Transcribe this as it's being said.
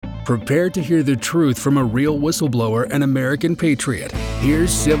Prepare to hear the truth from a real whistleblower and American patriot.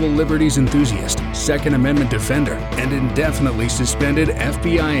 Here's civil liberties enthusiast, Second Amendment defender, and indefinitely suspended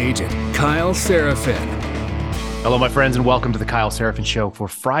FBI agent, Kyle Seraphin. Hello, my friends, and welcome to the Kyle Seraphin Show for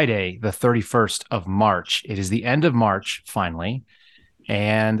Friday, the 31st of March. It is the end of March, finally,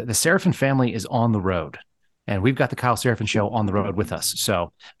 and the Seraphin family is on the road. And we've got the Kyle Seraphin Show on the road with us.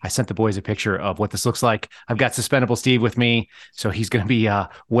 So I sent the boys a picture of what this looks like. I've got Suspendable Steve with me, so he's going to be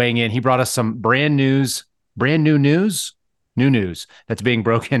weighing in. He brought us some brand new news that's being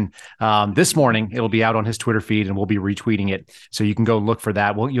broken this morning. It'll be out on his Twitter feed, and we'll be retweeting it. So you can go look for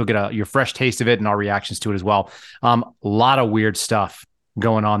that. You'll get your fresh taste of it and our reactions to it as well. A lot of weird stuff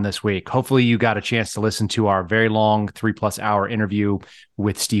going on this week. Hopefully you got a chance to listen to our very long 3+ hour interview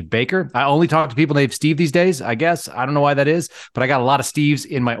with Steve Baker. I only talk to people named Steve these days, I guess. I don't know why that is, but I got a lot of Steves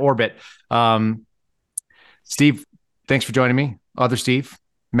in my orbit. Steve, thanks for joining me. Other Steve,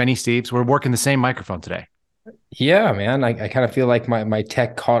 many Steves. We're working the same microphone today. Yeah, man. I kind of feel like my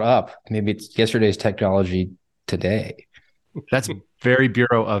tech caught up. Maybe it's yesterday's technology today. That's very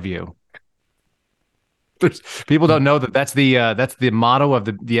bureau of you. People don't know that's the motto of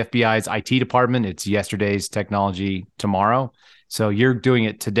the FBI's IT department. It's yesterday's technology tomorrow. So you're doing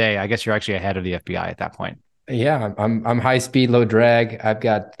it today. I guess you're actually ahead of the FBI at that point. Yeah, I'm high speed, low drag. I've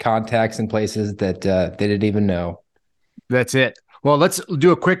got contacts in places that they didn't even know. That's it. Well, let's do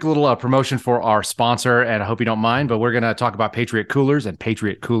a quick little promotion for our sponsor, and I hope you don't mind, but we're going to talk about Patriot Coolers and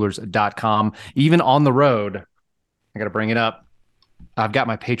patriotcoolers.com. Even on the road, I got to bring it up. I've got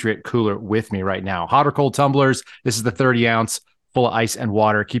my Patriot Cooler with me right now. Hot or cold tumblers. This is the 30 ounce full of ice and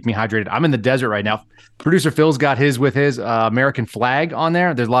water. Keep me hydrated. I'm in the desert right now. Producer Phil's got his with his American flag on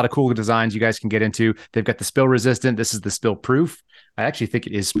there. There's a lot of cool designs you guys can get into. They've got the spill resistant. This is the spill proof. I actually think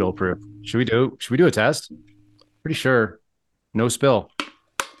it is spill proof. Should we do a test? Pretty sure. No spill.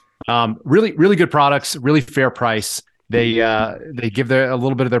 Really, really good products, really fair price. They give a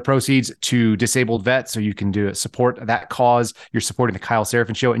little bit of their proceeds to disabled vets, so you can support that cause. You're supporting the Kyle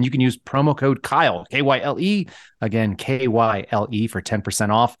Seraphin Show, and you can use promo code Kyle, K-Y-L-E, again, K-Y-L-E for 10%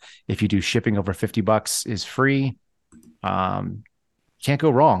 off. If you do shipping over $50 is free. Can't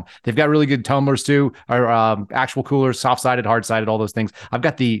go wrong. They've got really good tumblers too, or actual coolers, soft-sided, hard-sided, all those things. I've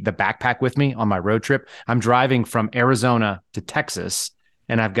got the backpack with me on my road trip. I'm driving from Arizona to Texas,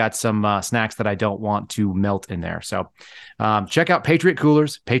 and I've got some snacks that I don't want to melt in there. So check out Patriot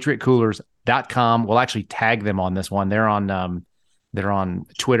Coolers, patriotcoolers.com. We'll actually tag them on this one. They're on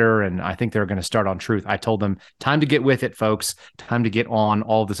Twitter, and I think they're going to start on Truth. I told them, time to get with it, folks. Time to get on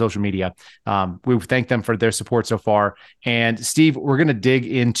all of the social media. We thank them for their support so far. And Steve, we're going to dig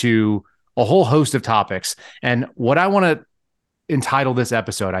into a whole host of topics. And what I want to entitle this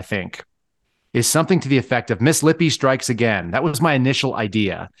episode, I think, is something to the effect of Miss Lippy Strikes Again. That was my initial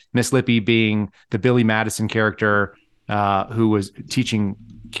idea. Miss Lippy being the Billy Madison character who was teaching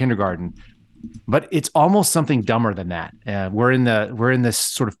kindergarten. But it's almost something dumber than that. We're in this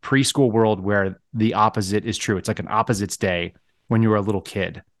sort of preschool world where the opposite is true. It's like an opposites day when you were a little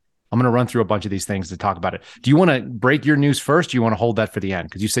kid. I'm going to run through a bunch of these things to talk about it. Do you want to break your news first? Or do you want to hold that for the end?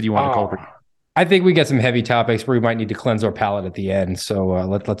 Because you said you wanted to go over. I think we got some heavy topics where we might need to cleanse our palate at the end. So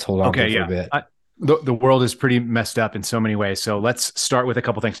let's hold on for a bit. The world is pretty messed up in so many ways. So let's start with a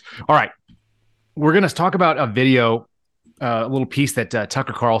couple things. All right. We're going to talk about a video, a little piece that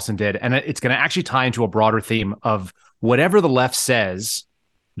Tucker Carlson did. And it's going to actually tie into a broader theme of whatever the left says,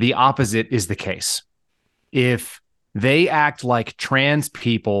 the opposite is the case. If they act like trans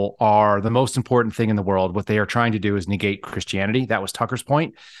people are the most important thing in the world, what they are trying to do is negate Christianity. That was Tucker's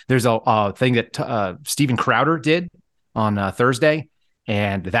point. There's a thing that Steven Crowder did on Thursday,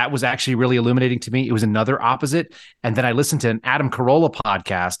 and that was actually really illuminating to me. It was another opposite. And then I listened to an Adam Carolla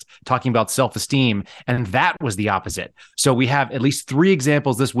podcast talking about self-esteem, and that was the opposite. So we have at least 3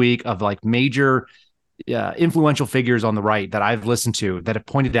 examples this week of like major influential figures on the right that I've listened to that have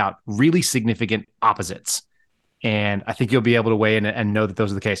pointed out really significant opposites. And I think you'll be able to weigh in and know that those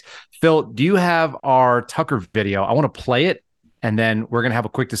are the case. Phil, do you have our Tucker video? I want to play it, and then we're going to have a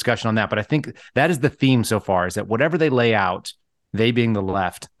quick discussion on that. But I think that is the theme so far, is that whatever they lay out, they being the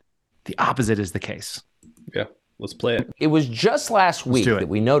left, the opposite is the case. Yeah, let's play it. It was just last week that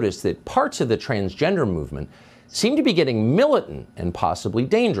we noticed that parts of the transgender movement seem to be getting militant and possibly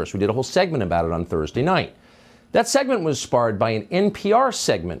dangerous. We did a whole segment about it on Thursday night. That segment was sparred by an NPR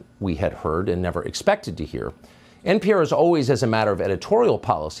segment we had heard and never expected to hear. NPR has always, as a matter of editorial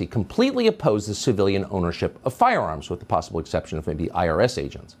policy, completely opposed the civilian ownership of firearms, with the possible exception of maybe IRS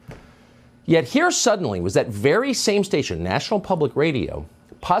agents. Yet here suddenly was that very same station, National Public Radio,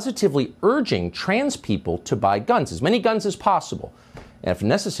 positively urging trans people to buy guns, as many guns as possible. and if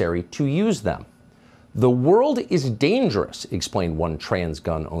necessary, to use them. The world is dangerous, explained one trans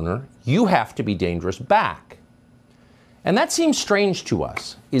gun owner. You have to be dangerous back. And that seems strange to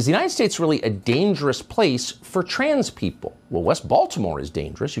us. Is the United States really a dangerous place for trans people? Well, West Baltimore is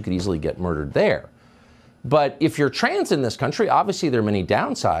dangerous. You could easily get murdered there. But if you're trans in this country, obviously there are many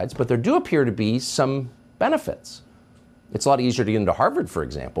downsides, but there do appear to be some benefits. It's a lot easier to get into Harvard, for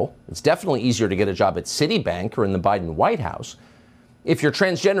example. It's definitely easier to get a job at Citibank or in the Biden White House. If you're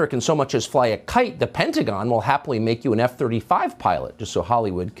transgender can so much as fly a kite, the Pentagon will happily make you an F-35 pilot, just so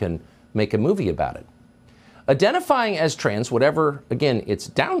Hollywood can make a movie about it. Identifying as trans, whatever, again, its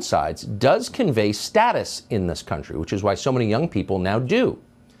downsides, does convey status in this country, which is why so many young people now do.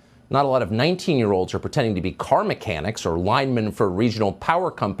 Not a lot of 19-year-olds are pretending to be car mechanics or linemen for a regional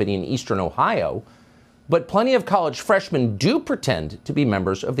power company in eastern Ohio, but plenty of college freshmen do pretend to be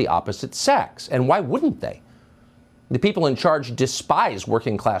members of the opposite sex. And why wouldn't they? The people in charge despise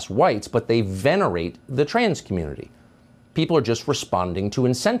working-class whites, but they venerate the trans community. People are just responding to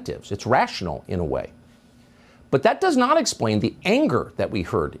incentives. It's rational in a way. But that does not explain the anger that we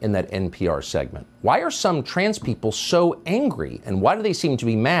heard in that NPR segment. Why are some trans people so angry, and why do they seem to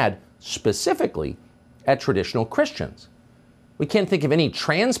be mad specifically at traditional Christians? We can't think of any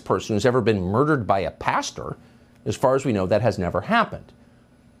trans person who's ever been murdered by a pastor. As far as we know, that has never happened.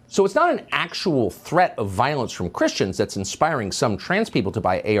 So it's not an actual threat of violence from Christians that's inspiring some trans people to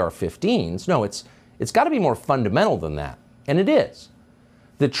buy AR-15s. No, it's got to be more fundamental than that, and it is.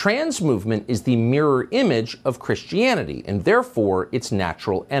 The trans movement is the mirror image of Christianity, and therefore its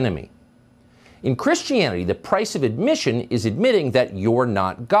natural enemy. In Christianity, the price of admission is admitting that you're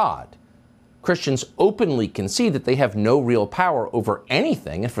not God. Christians openly concede that they have no real power over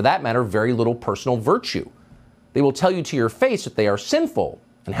anything, and for that matter, very little personal virtue. They will tell you to your face that they are sinful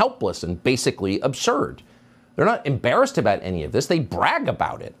and helpless and basically absurd. They're not embarrassed about any of this. They brag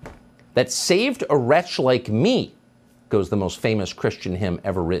about it. That saved a wretch like me, goes the most famous Christian hymn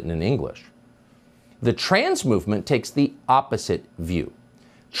ever written in English. The trans movement takes the opposite view.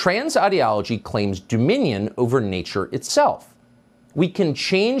 Trans ideology claims dominion over nature itself. We can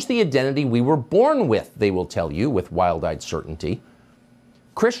change the identity we were born with, they will tell you with wild-eyed certainty.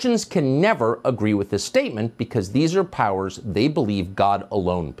 Christians can never agree with this statement because these are powers they believe God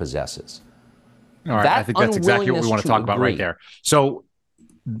alone possesses. All right, I think that's exactly what we want to talk about right there. So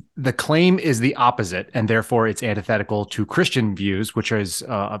the claim is the opposite, and therefore it's antithetical to Christian views, which is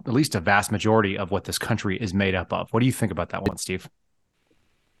at least a vast majority of what this country is made up of. What do you think about that one, Steve?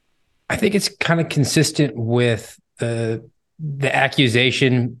 I think it's kind of consistent with the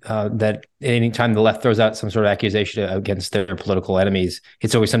accusation that anytime the left throws out some sort of accusation against their political enemies,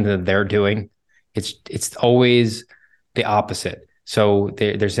 it's always something that they're doing. It's always the opposite. So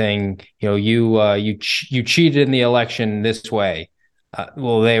they're saying, you cheated in the election this way.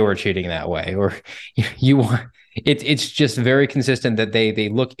 Well, they were cheating that way, or it's just very consistent that they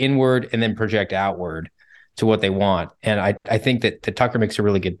look inward and then project outward to what they want. And I think that Tucker makes a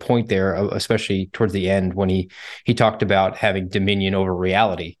really good point there, especially towards the end when he talked about having dominion over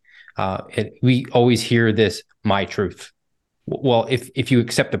reality. We always hear this, my truth. Well, if you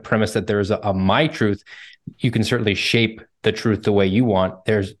accept the premise that there's a my truth, you can certainly shape the truth the way you want.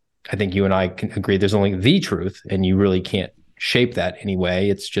 I think you and I can agree there's only the truth, and you really can't shape that anyway.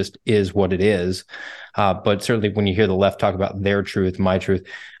 It's just is what it is. But certainly when you hear the left talk about their truth, my truth,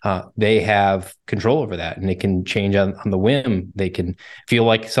 they have control over that, and it can change on the whim. They can feel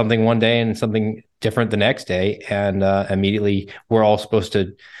like something one day and something different the next day. And immediately we're all supposed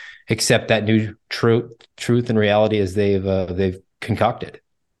to accept that new truth and reality as they've concocted.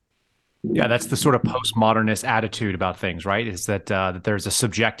 Yeah, that's the sort of postmodernist attitude about things, right? Is that there's a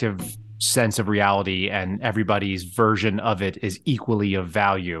subjective sense of reality and everybody's version of it is equally of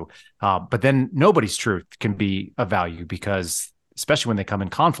value. But then nobody's truth can be of value, because especially when they come in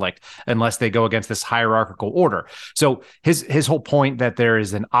conflict, unless they go against this hierarchical order. So his whole point that there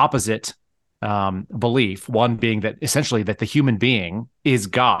is an opposite belief, one being that essentially that the human being is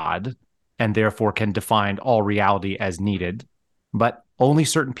God and therefore can define all reality as needed, but only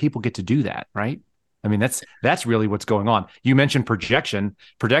certain people get to do that, right? I mean, that's really what's going on. You mentioned projection.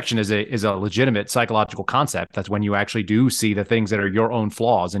 Projection is a legitimate psychological concept. That's when you actually do see the things that are your own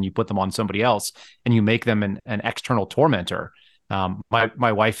flaws and you put them on somebody else and you make them an external tormentor.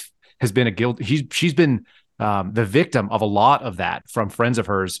 My wife has been she's been the victim of a lot of that from friends of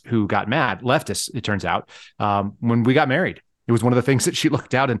hers who got mad, leftists, it turns out, when we got married. It was one of the things that she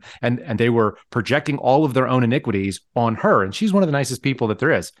looked out and they were projecting all of their own iniquities on her. And she's one of the nicest people that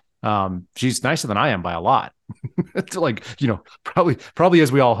there is. She's nicer than I am by a lot. It's like, probably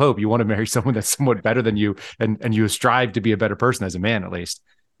as we all hope, you want to marry someone that's somewhat better than you, and you strive to be a better person as a man, at least.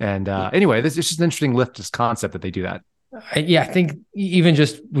 And anyway, this is just an interesting leftist concept that they do that. I think even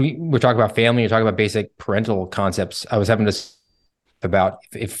just we're talking about family, you're talking about basic parental concepts. I was having to about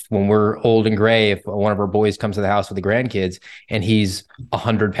if when we're old and gray, if one of our boys comes to the house with the grandkids and he's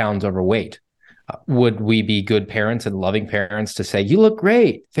 100 pounds overweight, would we be good parents and loving parents to say, you look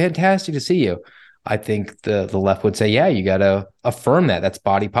great, fantastic to see you? I think the left would say, yeah, you got to affirm that. That's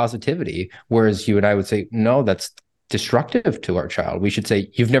body positivity. Whereas you and I would say, no, that's destructive to our child. We should say,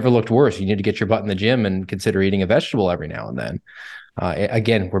 you've never looked worse. You need to get your butt in the gym and consider eating a vegetable every now and then.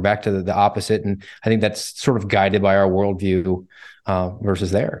 Again, we're back to the opposite. And I think that's sort of guided by our worldview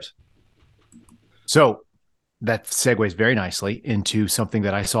versus theirs. So that segues very nicely into something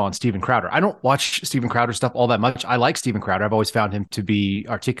that I saw on Steven Crowder. I don't watch Steven Crowder stuff all that much. I like Steven Crowder. I've always found him to be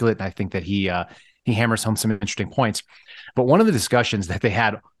articulate, and I think that he hammers home some interesting points. But one of the discussions that they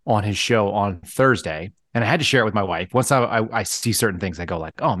had on his show on Thursday, and I had to share it with my wife. Once I see certain things, I go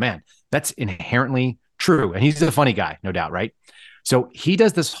like, oh man, that's inherently true. And he's a funny guy, no doubt, right? So he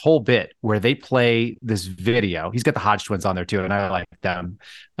does this whole bit where they play this video. He's got the Hodge twins on there too, and I like them.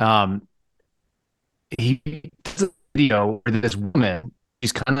 He does a video where this woman,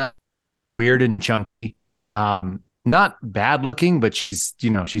 she's kind of weird and chunky, not bad looking, but she's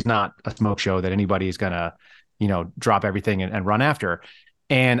not a smoke show that anybody is gonna, drop everything and run after.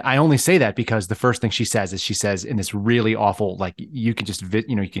 And I only say that because the first thing she says in this really awful, like you can just,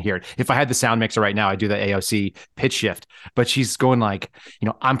 you can hear it. If I had the sound mixer right now, I'd do the AOC pitch shift, but she's going like,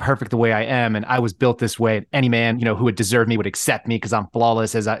 I'm perfect the way I am. And I was built this way. And any man, who would deserve me would accept me because I'm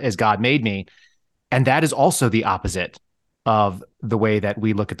flawless as God made me. And that is also the opposite of the way that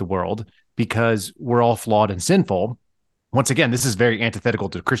we look at the world, because we're all flawed and sinful. Once again, this is very antithetical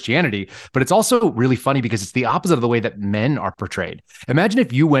to Christianity, but it's also really funny because it's the opposite of the way that men are portrayed. Imagine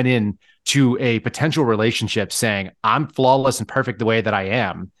if you went in to a potential relationship saying, I'm flawless and perfect the way that I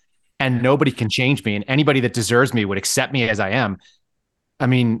am, and nobody can change me, and anybody that deserves me would accept me as I am. I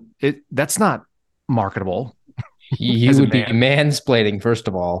mean, that's not marketable. You would be mansplaining, first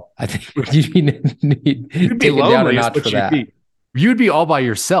of all. I think you'd be lonely down a notch for that. You'd be all by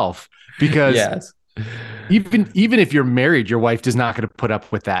yourself because yes. Even if you're married, your wife is not going to put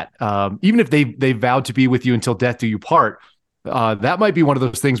up with that. Even if they vowed to be with you until death do you part, that might be one of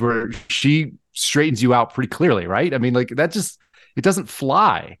those things where she straightens you out pretty clearly, right? I mean, like that it doesn't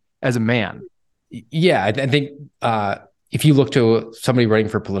fly as a man. Yeah, I think if you look to somebody running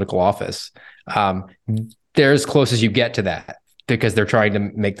for political office, they're as close as you get to that because they're trying to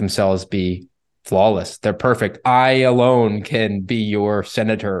make themselves be flawless. They're perfect. I alone can be your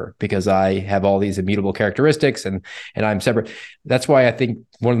senator because I have all these immutable characteristics and I'm separate. That's why I think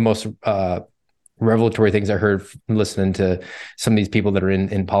one of the most revelatory things I heard from listening to some of these people that are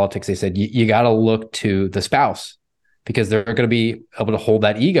in politics, they said, you got to look to the spouse because they're going to be able to hold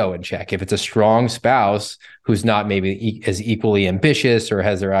that ego in check. If it's a strong spouse who's not maybe as equally ambitious or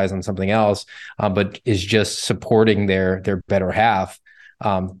has their eyes on something else, but is just supporting their better half,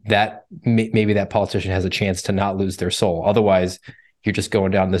 that maybe that politician has a chance to not lose their soul. Otherwise, you're just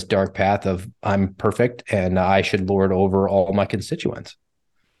going down this dark path of I'm perfect and I should lord over all my constituents.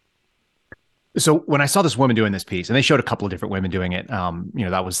 So when I saw this woman doing this piece, and they showed a couple of different women doing it,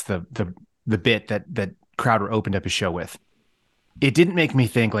 that was the bit that Crowder opened up his show with. It didn't make me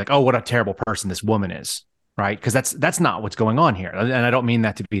think like, oh, what a terrible person this woman is, right? Because that's not what's going on here, and I don't mean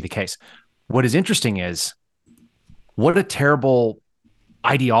that to be the case. What is interesting is what a terrible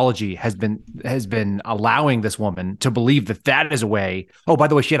ideology has been allowing this woman to believe that is a way. Oh, by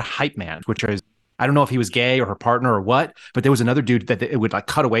the way, she had a hype man, which is, I don't know if he was gay or her partner or what, but there was another dude that it would like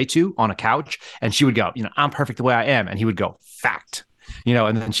cut away to on a couch, and she would go, I'm perfect the way I am, and he would go, fact,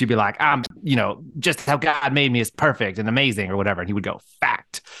 and then she'd be like, I'm, just how God made me is perfect and amazing or whatever, and he would go,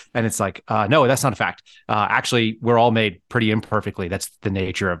 fact, and it's like, no, that's not a fact. Actually, we're all made pretty imperfectly. That's the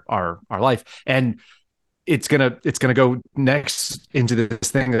nature of our life, and it's gonna go next into this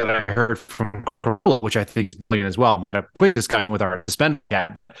thing that I heard from Corolla, which I think is brilliant as well. I'm gonna put this guy with our suspended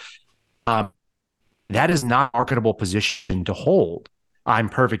cap. That is not a marketable position to hold. I'm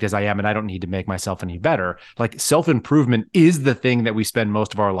perfect as I am, and I don't need to make myself any better. Like self-improvement is the thing that we spend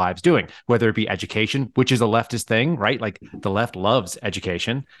most of our lives doing, whether it be education, which is a leftist thing, right? Like the left loves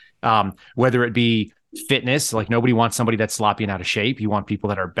education. Whether it be fitness, like nobody wants somebody that's sloppy and out of shape. You want people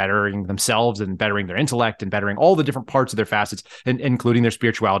that are bettering themselves and bettering their intellect and bettering all the different parts of their facets, and including their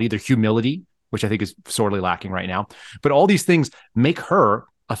spirituality, their humility, which I think is sorely lacking right now. But all these things make her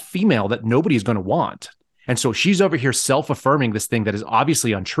a female that nobody is going to want. And so she's over here self-affirming this thing that is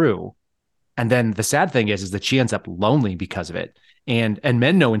obviously untrue. And then the sad thing is that she ends up lonely because of it. And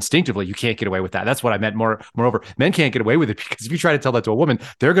men know instinctively you can't get away with that. That's what I meant. Moreover, men can't get away with it because if you try to tell that to a woman,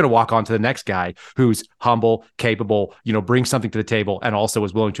 they're going to walk on to the next guy who's humble, capable, brings something to the table, and also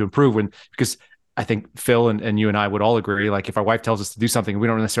is willing to improve. Because I think Phil and you and I would all agree, like if our wife tells us to do something and we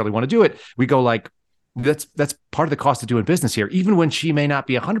don't necessarily want to do it, we go like, that's part of the cost of doing business here. Even when she may not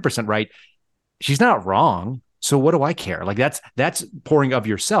be 100% right, she's not wrong. So what do I care? Like that's pouring of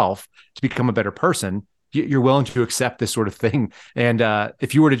yourself to become a better person. You're willing to accept this sort of thing. And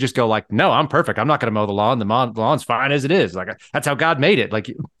if you were to just go like, no, I'm perfect, I'm not going to mow the lawn. The lawn's fine as it is. Like that's how God made it.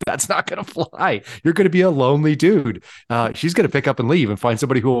 Like that's not going to fly. You're going to be a lonely dude. She's going to pick up and leave and find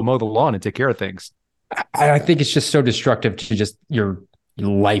somebody who will mow the lawn and take care of things. I think it's just so destructive to just your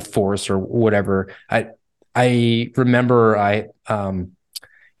life force or whatever. I remember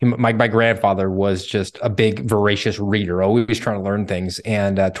my grandfather was just a big voracious reader, always trying to learn things.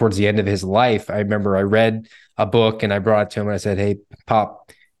 And towards the end of his life, I remember I read a book and I brought it to him and I said, "Hey,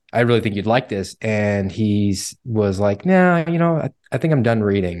 Pop, I really think you'd like this." And he was like, "Nah, I think I'm done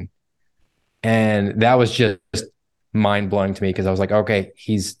reading." And that was just mind blowing to me because I was like, okay,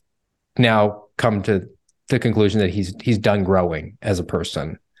 he's now come to the conclusion that he's done growing as a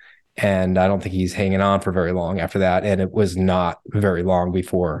person. And I don't think he's hanging on for very long after that. And it was not very long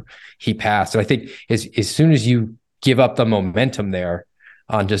before he passed. And I think as soon as you give up the momentum there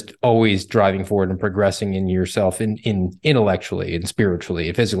on just always driving forward and progressing in yourself in intellectually and spiritually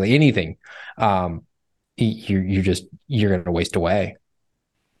and physically, anything, you're going to waste away.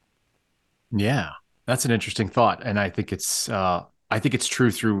 Yeah, that's an interesting thought. And I think it's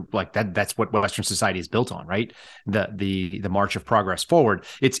true through like that. That's what Western society is built on, right? The march of progress forward.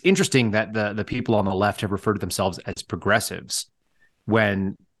 It's interesting that the people on the left have referred to themselves as progressives,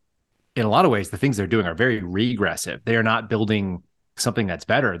 when in a lot of ways the things they're doing are very regressive. They are not building something that's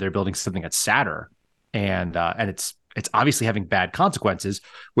better. They're building something that's sadder, and it's obviously having bad consequences,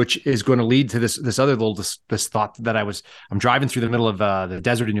 which is going to lead to this other little this thought that I'm driving through the middle of the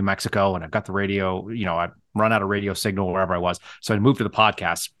desert in New Mexico, and I've got the radio. I've run out of radio signal wherever I was, so I moved to the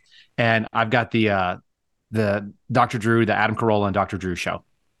podcast, and I've got the Dr. Drew, the Adam Carolla and Dr. Drew show,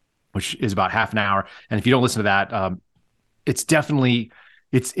 which is about half an hour. And if you don't listen to that, it's definitely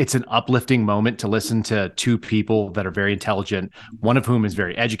it's an uplifting moment to listen to two people that are very intelligent, one of whom is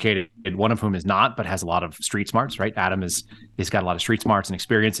very educated, one of whom is not, but has a lot of street smarts, right? Adam he's got a lot of street smarts and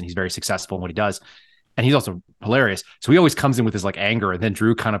experience, and he's very successful in what he does. And he's also hilarious. So he always comes in with his like anger, and then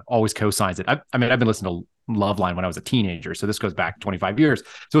Drew kind of always co-signs it. I've been listening to Loveline when I was a teenager, so this goes back 25 years.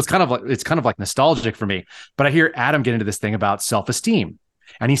 So it's kind of like nostalgic for me. But I hear Adam get into this thing about self-esteem.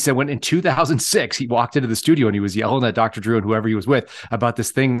 And he said when in 2006, he walked into the studio and he was yelling at Dr. Drew and whoever he was with about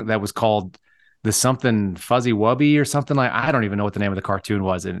this thing that was called the something Fuzzy Wubby or something like, I don't even know what the name of the cartoon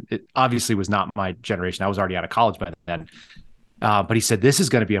was. And it obviously was not my generation. I was already out of college by then. But he said, this is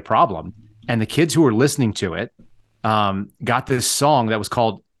going to be a problem. And the kids who were listening to it got this song that was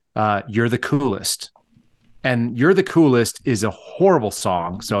called You're the Coolest. And You're the Coolest is a horrible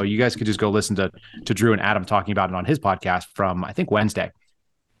song. So you guys could just go listen to Drew and Adam talking about it on his podcast from, I think, Wednesday.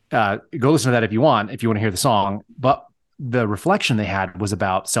 Go listen to that if you want to hear the song. But the reflection they had was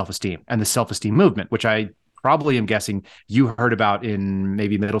about self-esteem and the self-esteem movement, which I probably am guessing you heard about in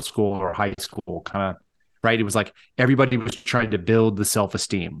maybe middle school or high school, kind of, right? It was like everybody was trying to build the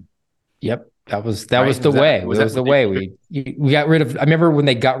self-esteem. Yep. That was the way. We got rid of, I remember when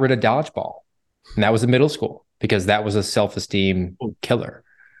they got rid of dodgeball, and that was in middle school because that was a self-esteem killer.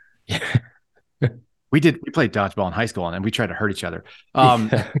 We played dodgeball in high school, and we tried to hurt each other.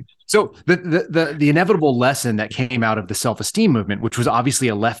 So the inevitable lesson that came out of the self-esteem movement, which was obviously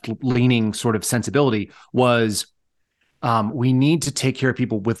a left-leaning sort of sensibility, was we need to take care of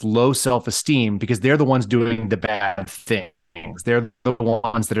people with low self-esteem because they're the ones doing the bad things. They're the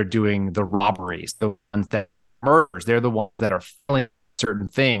ones that are doing the robberies, the ones that murders. They're the ones that are failing certain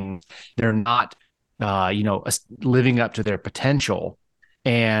things. They're not, living up to their potential.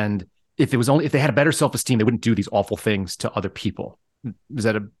 And if they had a better self-esteem, they wouldn't do these awful things to other people. Is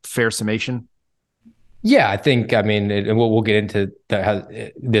that a fair summation? Yeah, I think, and we'll get into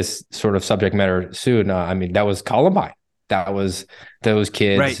this sort of subject matter soon. That was Columbine. That was those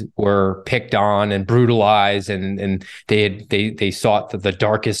kids were picked on and brutalized, and they sought the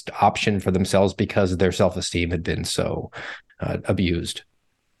darkest option for themselves because their self-esteem had been so abused.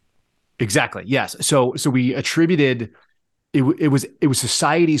 Exactly. Yes. So we attributed it was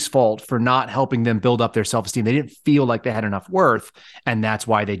society's fault for not helping them build up their self-esteem. They didn't feel like they had enough worth, and that's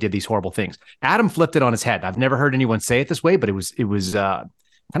why they did these horrible things. Adam flipped it on his head. I've never heard anyone say it this way, but it was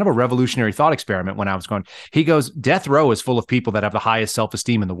kind of a revolutionary thought experiment when I was going. He goes, death row is full of people that have the highest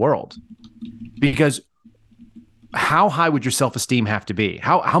self-esteem in the world. Because how high would your self-esteem have to be?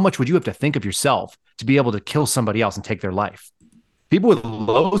 How much would you have to think of yourself to be able to kill somebody else and take their life? People with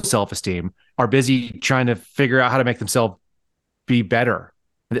low self-esteem are busy trying to figure out how to make themselves be better,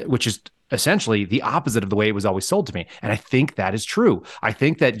 which is essentially the opposite of the way it was always sold to me. And I think that is true. I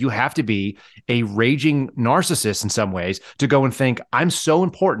think that you have to be a raging narcissist in some ways to go and think, I'm so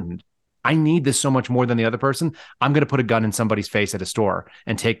important. I need this so much more than the other person. I'm going to put a gun in somebody's face at a store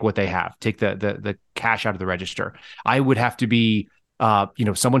and take what they have, take the cash out of the register. I would have to be,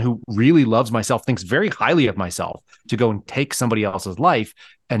 someone who really loves myself, thinks very highly of myself, to go and take somebody else's life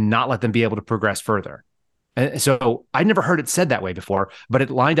and not let them be able to progress further. And so I never heard it said that way before, but it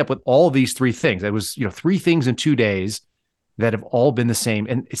lined up with all these three things. It was, 3 things in 2 days that have all been the same.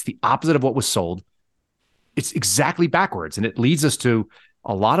 And it's the opposite of what was sold. It's exactly backwards. And it leads us to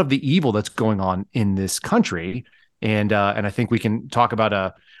a lot of the evil that's going on in this country. And I think we can talk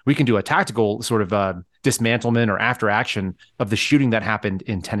about we can do a tactical sort of dismantlement or after action of the shooting that happened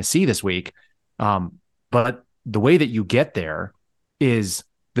in Tennessee this week. But the way that you get there is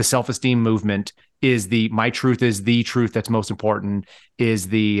the self-esteem movement, is the my truth is the truth that's most important, is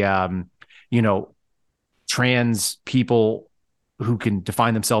the trans people who can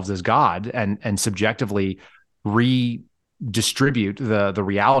define themselves as God and subjectively redistribute the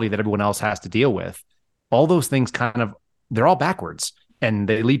reality that everyone else has to deal with. All those things they're all backwards, and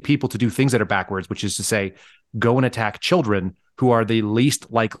they lead people to do things that are backwards, which is to say, go and attack children who are the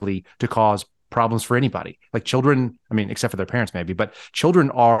least likely to cause problems for anybody. Like children, except for their parents maybe, but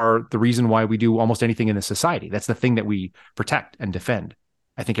children are the reason why we do almost anything in this society. That's the thing that we protect and defend.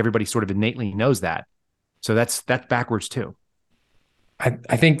 I think everybody sort of innately knows that. So that's backwards too.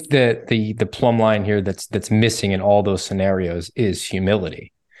 I think that the plumb line here that's missing in all those scenarios is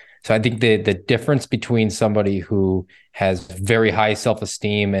humility. So I think the difference between somebody who has very high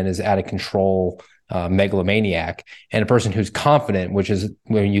self-esteem and is out of control, megalomaniac, and a person who's confident, which is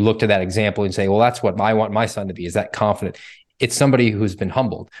when you look to that example and say, well, that's what I want my son to be, is that confident. It's somebody who's been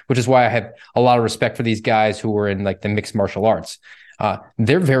humbled, which is why I have a lot of respect for these guys who are in like the mixed martial arts.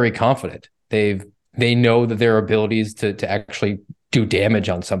 They're very confident. They know that their abilities to actually do damage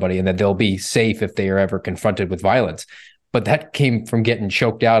on somebody and that they'll be safe if they are ever confronted with violence. But that came from getting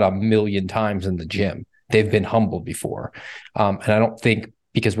choked out 1 million times in the gym. They've been humbled before. And I don't think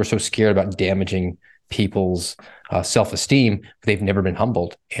because we're so scared about damaging people's self-esteem, they've never been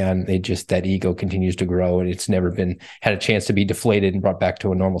humbled. And that ego continues to grow, and it's never had a chance to be deflated and brought back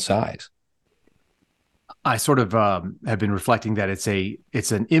to a normal size. I sort of have been reflecting that it's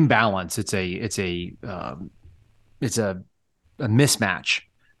an imbalance. It's a mismatch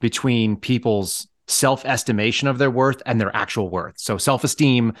between people's self-estimation of their worth and their actual worth. So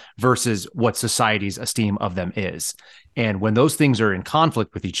self-esteem versus what society's esteem of them is. And when those things are in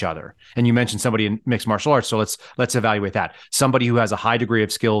conflict with each other, and you mentioned somebody in mixed martial arts, so let's evaluate that. Somebody who has a high degree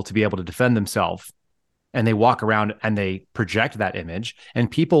of skill to be able to defend themselves, and they walk around and they project that image, and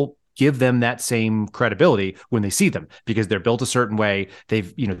people give them that same credibility when they see them because they're built a certain way.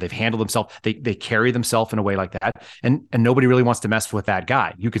 They've handled themselves. They carry themselves in a way like that. And nobody really wants to mess with that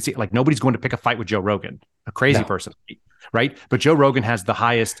guy. You can see, like, nobody's going to pick a fight with Joe Rogan, a crazy person, right? But Joe Rogan has the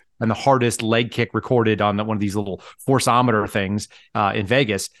highest and the hardest leg kick recorded on one of these little forceometer things in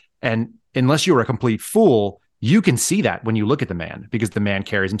Vegas. And unless you're a complete fool, you can see that when you look at the man, because the man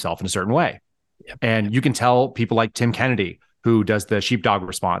carries himself in a certain way. Yep. And you can tell people like Tim Kennedy, who does the sheepdog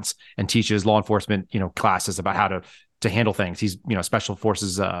response and teaches law enforcement, classes about how to handle things. He's, special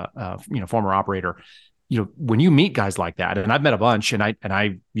forces, former operator. When you meet guys like that, and I've met a bunch, and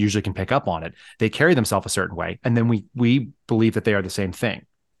I usually can pick up on it, they carry themselves a certain way. And then we believe that they are the same thing.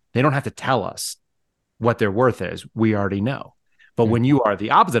 They don't have to tell us what their worth is. We already know. But when you are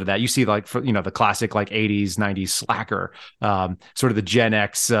the opposite of that, you see the classic 80s, 90s slacker, sort of the Gen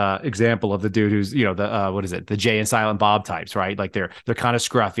X example of the dude who's, the Jay and Silent Bob types, right? Like they're kind of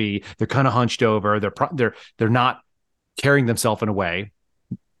scruffy, they're kind of hunched over, they're not carrying themselves in a way.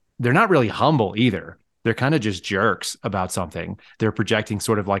 They're not really humble either. They're kind of just jerks about something. They're projecting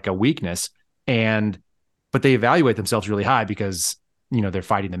sort of like a weakness, but they evaluate themselves really high because they're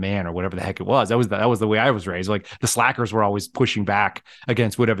fighting the man or whatever the heck it was. That was the way I was raised. Like the slackers were always pushing back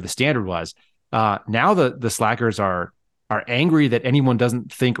against whatever the standard was. Now the slackers are angry that anyone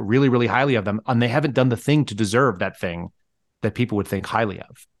doesn't think really, really highly of them, and they haven't done the thing to deserve that thing that people would think highly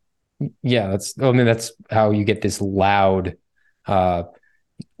of. Yeah, that's how you get this loud,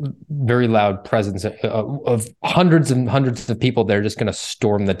 very loud presence of hundreds and hundreds of people that are just going to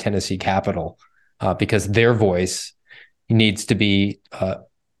storm the Tennessee Capitol because their voice needs to be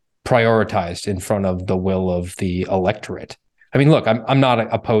prioritized in front of the will of the electorate. I mean, look, I'm not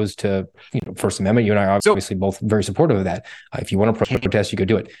opposed to First Amendment. You and I are obviously both very supportive of that. If you want to protest, you could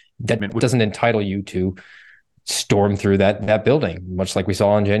do it. That doesn't entitle you to storm through that building, much like we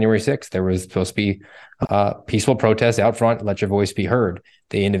saw on January 6th. There was supposed to be peaceful protests out front. Let your voice be heard.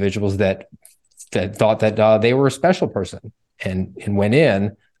 The individuals that thought that they were a special person and went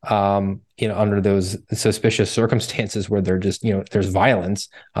in, under those suspicious circumstances where they're just, there's violence.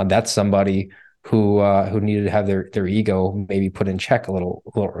 That's somebody who needed to have their ego maybe put in check a little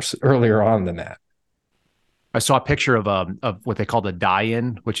earlier on than that. I saw a picture of what they call the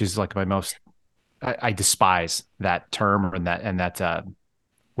die-in, which is like my most. I despise that term and that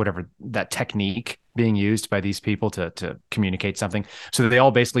whatever that technique being used by these people to communicate something. So they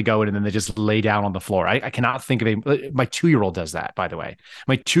all basically go in and then they just lay down on the floor. I cannot think of my 2-year-old does that, by the way.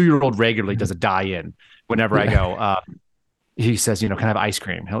 My 2-year-old regularly does a die-in whenever I go. He says, can I have ice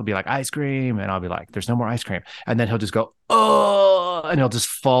cream? He'll be like, ice cream. And I'll be like, there's no more ice cream. And then he'll just go, oh, and he'll just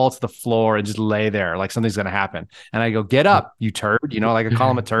fall to the floor and just lay there like something's going to happen. And I go, get up, you turd. Like I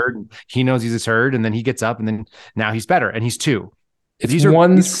call him a turd. And he knows he's a turd. And then he gets up and then now he's better. And he's 2. These are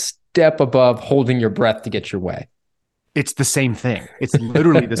one step above holding your breath to get your way. It's the same thing. It's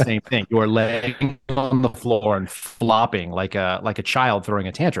literally the same thing. You are laying on the floor and flopping like a child throwing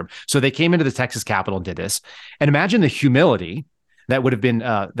a tantrum. So they came into the Texas Capitol and did this. And imagine the humility that would have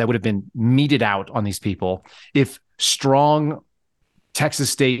been meted out on these people if strong Texas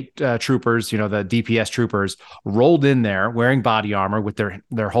state troopers, the DPS troopers, rolled in there wearing body armor with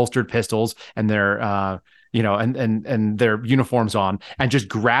their holstered pistols and their and their uniforms on, and just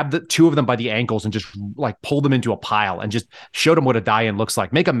grabbed the 2 of them by the ankles and just like pulled them into a pile and just showed them what a die-in looks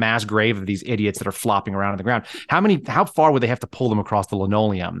like. Make a mass grave of these idiots that are flopping around on the ground. How far would they have to pull them across the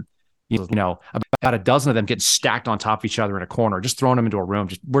linoleum? About a dozen of them getting stacked on top of each other in a corner, just throwing them into a room.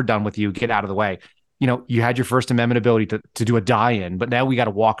 Just, we're done with you. Get out of the way. You had your First Amendment ability to do a die-in, but now we got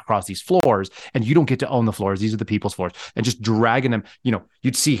to walk across these floors and you don't get to own the floors. These are the people's floors, and just dragging them,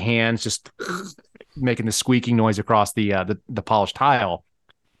 you'd see hands just making the squeaking noise across the polished tile.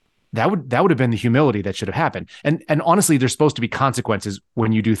 That would have been the humility that should have happened. And honestly, there's supposed to be consequences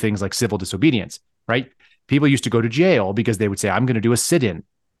when you do things like civil disobedience, right? People used to go to jail because they would say, I'm going to do a sit-in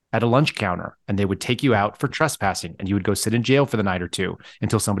at a lunch counter, and they would take you out for trespassing, and you would go sit in jail for the night or 2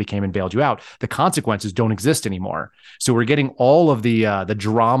 until somebody came and bailed you out. The consequences don't exist anymore. So we're getting all of the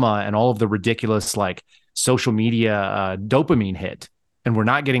drama and all of the ridiculous like social media dopamine hit, and we're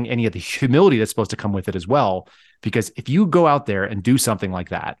not getting any of the humility that's supposed to come with it as well. Because if you go out there and do something like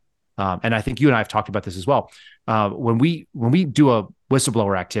that, and I think you and I have talked about this as well, when we do a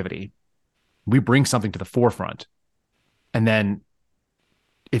whistleblower activity, we bring something to the forefront, and then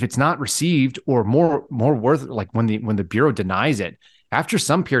if it's not received or more worth, like when the Bureau denies it, after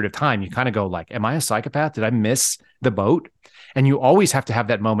some period of time, you kind of go like, am I a psychopath? Did I miss the boat? And you always have to have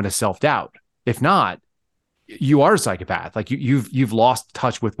that moment of self-doubt. If not, you are a psychopath. Like you've lost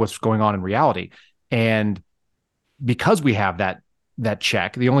touch with what's going on in reality. And because we have that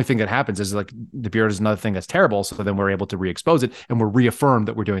check, the only thing that happens is like the Bureau does another thing that's terrible. So then we're able to re-expose it and we're reaffirmed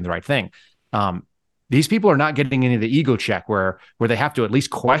that we're doing the right thing. These people are not getting any of the ego check where they have to at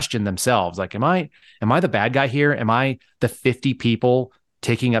least question themselves. Like, am I the bad guy here? Am I the 50 people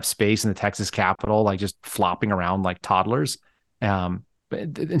taking up space in the Texas Capitol, like just flopping around like toddlers? But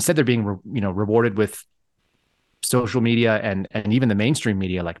instead they're being rewarded with social media and even the mainstream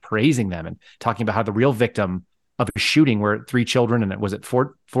media, like praising them and talking about how the real victim of a shooting where 3 children and was it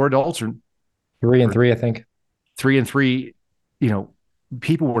four adults or 3 and 3, I think 3 and 3,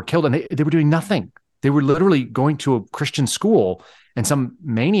 people were killed and they were doing nothing. They were literally going to a Christian school and some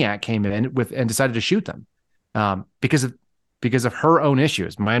maniac came in and decided to shoot them because of her own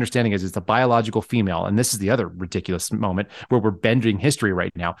issues. My understanding is it's a biological female. And this is the other ridiculous moment where we're bending history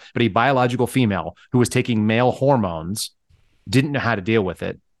right now, but a biological female who was taking male hormones, didn't know how to deal with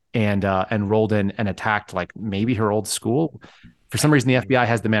it and rolled in and attacked like maybe her old school. For some reason, the FBI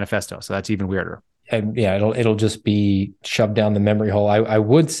has the manifesto. So that's even weirder. And yeah, it'll just be shoved down the memory hole. I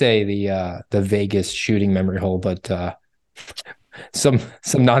would say the Vegas shooting memory hole, but some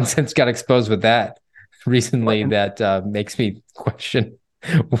nonsense got exposed with that recently that makes me question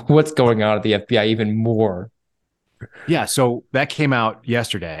what's going on at the FBI even more. Yeah, so that came out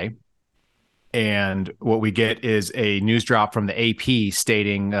yesterday, and what we get is a news drop from the AP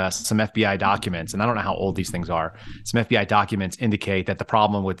stating some FBI documents, and I don't know how old these things are. Some FBI documents indicate that the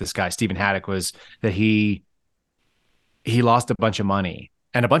problem with this guy, Stephen Haddock, was that he lost a bunch of money,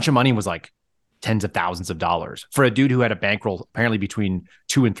 and a bunch of money was like tens of thousands of dollars for a dude who had a bankroll apparently between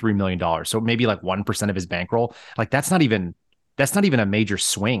 $2 and $3 million. So maybe like 1% of his bankroll. Like that's not even that's not even a major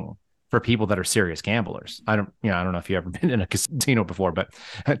swing for people that are serious gamblers. I don't know if you've ever been in a casino before, but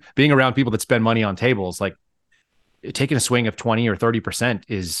being around people that spend money on tables, like taking a swing of 20 or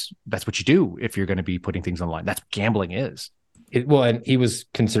 30% that's what you do if you're going to be putting things online. That's what gambling is. And he was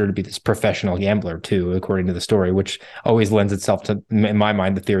considered to be this professional gambler too, according to the story, which always lends itself to, in my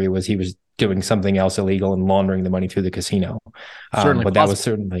mind, the theory was he was doing something else illegal and laundering the money through the casino. But that was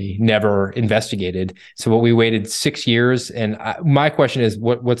certainly never investigated. So we waited 6 years. And my question is,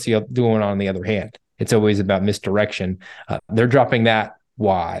 what's going on the other hand? It's always about misdirection. They're dropping that.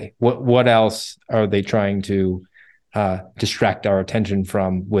 Why? What else are they trying to distract our attention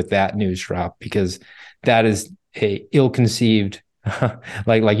from with that news drop? Because that is a ill-conceived,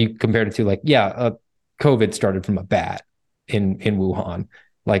 like you compared it to COVID started from a bat in Wuhan.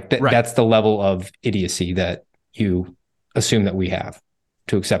 Right. That's the level of idiocy that you assume that we have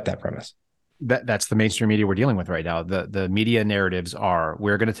to accept that premise. That's the mainstream media we're dealing with right now. The media narratives are,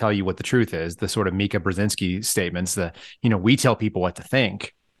 we're going to tell you what the truth is. The sort of Mika Brzezinski statements, we tell people what to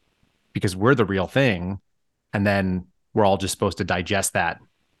think because we're the real thing. And then we're all just supposed to digest that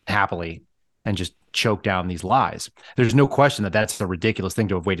happily and just choke down these lies. There's no question that that's a ridiculous thing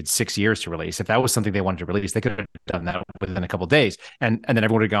to have waited 6 years to release. If that was something they wanted to release, they could have done that within a couple of days. And then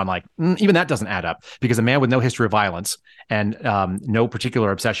everyone would have gone like, even that doesn't add up, because a man with no history of violence and no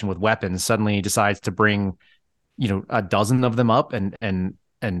particular obsession with weapons suddenly decides to bring, a dozen of them up and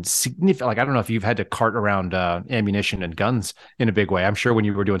significant. Like, I don't know if you've had to cart around ammunition and guns in a big way. I'm sure when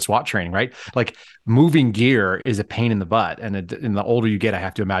you were doing SWAT training, right? Like, moving gear is a pain in the butt. And the older you get, I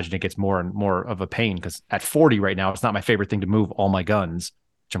have to imagine it gets more and more of a pain, because at 40 right now, it's not my favorite thing to move all my guns,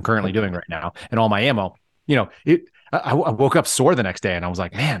 which I'm currently doing right now, and all my ammo. I woke up sore the next day and I was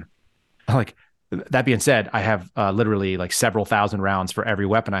like, man, like, that being said, I have literally like several thousand rounds for every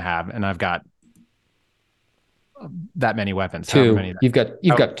weapon I have. And I've got that many weapons. Two. You've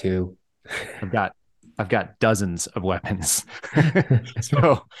got two. I've got dozens of weapons.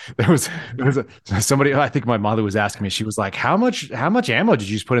 So there was somebody, I think my mother was asking me, she was like, how much ammo did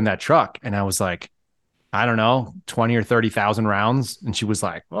you just put in that truck? And I was like, I don't know, 20 or 30,000 rounds. And she was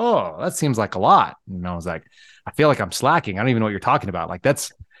like, oh, that seems like a lot. And I was like, I feel like I'm slacking. I don't even know what you're talking about. Like,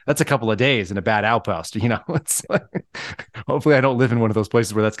 that's a couple of days in a bad outpost. It's like, hopefully I don't live in one of those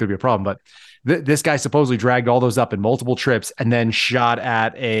places where that's going to be a problem. But this guy supposedly dragged all those up in multiple trips and then shot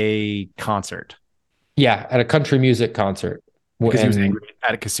at a concert. Yeah, at a country music concert. Because he was angry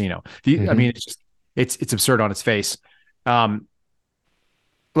at a casino. I mean, it's absurd on its face.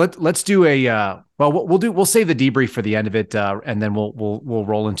 Let's do we'll save the debrief for the end of it, and then we'll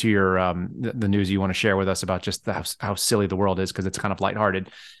roll into your the news you want to share with us about just how silly the world is, because it's kind of lighthearted.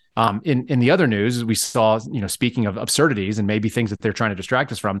 In the other news, we saw, speaking of absurdities and maybe things that they're trying to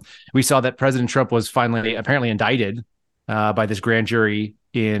distract us from, we saw that President Trump was finally apparently indicted by this grand jury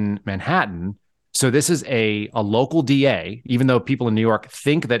in Manhattan. So this is a local DA, even though people in New York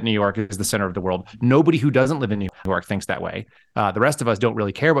think that New York is the center of the world. Nobody who doesn't live in New York thinks that way. The rest of us don't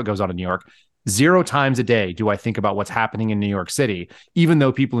really care what goes on in New York. 0 times a day do I think about what's happening in New York City, even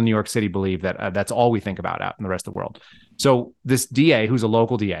though people in New York City believe that that's all we think about out in the rest of the world. So this DA, who's a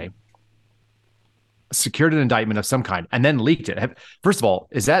local DA, secured an indictment of some kind and then leaked it. First of all,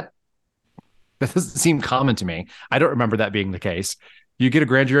 that doesn't seem common to me. I don't remember that being the case. You get a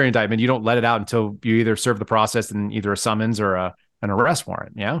grand jury indictment, you don't let it out until you either serve the process in either a summons or an arrest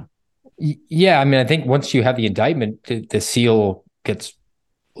warrant. Yeah. Yeah. I mean, I think once you have the indictment, the seal gets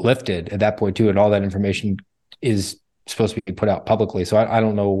lifted at that point too, and all that information is supposed to be put out publicly. So I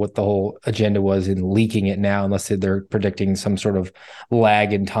don't know what the whole agenda was in leaking it now, unless they're predicting some sort of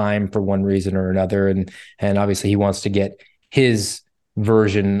lag in time for one reason or another. And obviously he wants to get his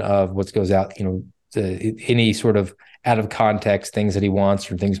version of what goes out, any sort of out of context things that he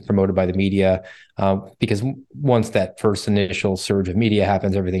wants or things promoted by the media, because once that first initial surge of media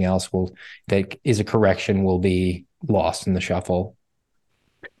happens, everything else that is a correction will be lost in the shuffle.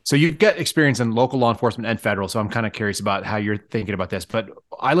 So you've got experience in local law enforcement and federal, so I'm kind of curious about how you're thinking about this. But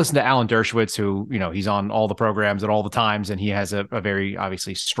I listen to Alan Dershowitz, who, he's on all the programs at all the times, and he has a very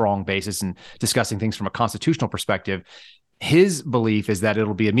obviously strong basis in discussing things from a constitutional perspective. His belief is that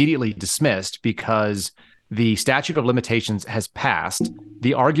it'll be immediately dismissed because the statute of limitations has passed.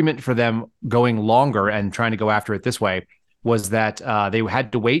 The argument for them going longer and trying to go after it this way was that they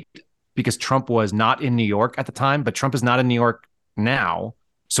had to wait because Trump was not in New York at the time, but Trump is not in New York now.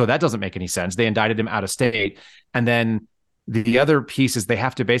 So that doesn't make any sense. They indicted him out of state. And then the other piece is they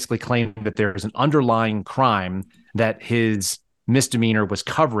have to basically claim that there's an underlying crime that his misdemeanor was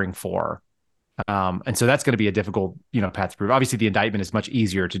covering for. And so that's going to be a difficult, path to prove. Obviously, the indictment is much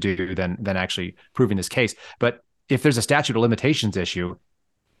easier to do than actually proving this case. But if there's a statute of limitations issue,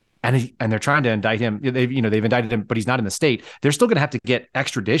 and they're trying to indict him, they've indicted him, but he's not in the state, they're still going to have to get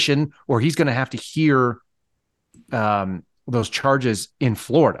extradition, or he's going to have to hear those charges in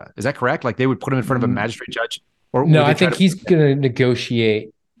Florida. Is that correct? Like they would put him in front of a magistrate judge? Or no, I think he's going to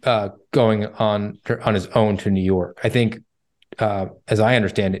negotiate going on his own to New York. I think, as I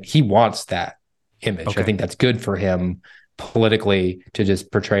understand it, he wants that image. Okay. I think that's good for him politically to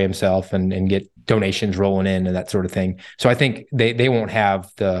just portray himself and get donations rolling in and that sort of thing. So I think they won't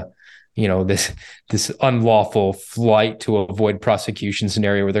have the, this unlawful flight to avoid prosecution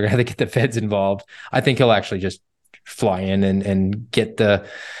scenario where they're going to have to get the feds involved. I think he'll actually just fly in and get the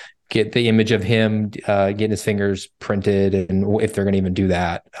image of him, getting his fingers printed, and if they're going to even do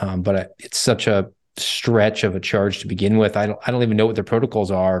that. But it's such a stretch of a charge to begin with. I don't even know what their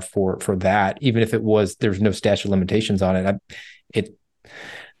protocols are for that. Even if there's no statute of limitations on it.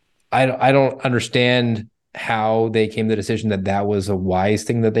 I don't understand how they came to the decision that was a wise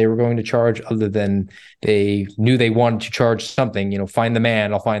thing that they were going to charge, other than they knew they wanted to charge something. Find the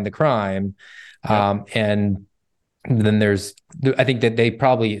man, I'll find the crime, and then I think that they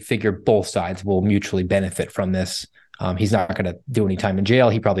probably figure both sides will mutually benefit from this. He's not going to do any time in jail.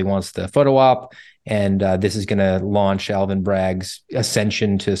 He probably wants the photo op, and this is going to launch Alvin Bragg's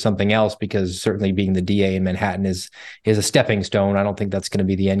ascension to something else, because certainly being the DA in Manhattan is a stepping stone. I don't think that's going to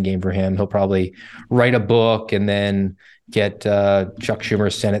be the end game for him. He'll probably write a book and then get Chuck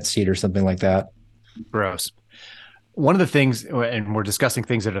Schumer's Senate seat or something like that. Gross. One of the things, and we're discussing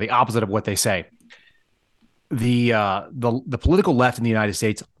things that are the opposite of what they say, the political left in the United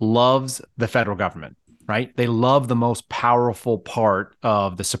States loves the federal government. Right? They love the most powerful part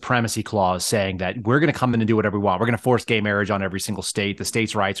of the supremacy clause, saying that we're going to come in and do whatever we want. We're going to force gay marriage on every single state. The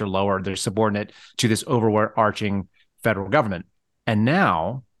states' rights are lower. They're subordinate to this overarching federal government. And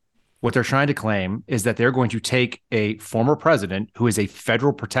now what they're trying to claim is that they're going to take a former president who is a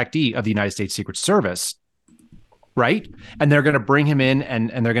federal protectee of the United States Secret Service, right? And they're going to bring him in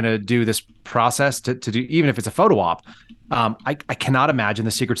and they're going to do this process to do, even if it's a photo op. I cannot imagine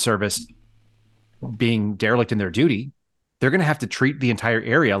the Secret Service being derelict in their duty. They're going to have to treat the entire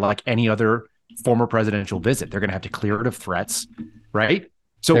area like any other former presidential visit. They're going to have to clear it of threats, right?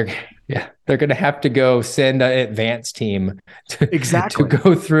 So they're going to have to go send an advance team to exactly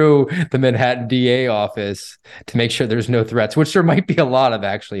go through the Manhattan DA office to make sure there's no threats, which there might be a lot of,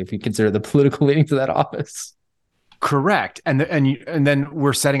 actually, if you consider the political leanings of that office. Correct. And then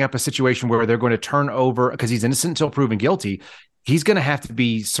we're setting up a situation where they're going to turn over, because he's innocent until proven guilty. He's going to have to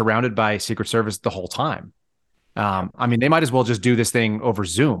be surrounded by Secret Service the whole time. I mean, they might as well just do this thing over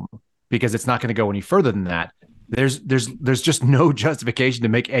Zoom, because it's not going to go any further than that. There's just no justification to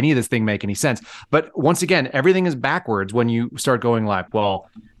make any of this thing make any sense. But once again, everything is backwards when you start going like, well,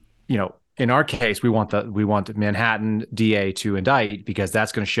 in our case, we want the Manhattan DA to indict, because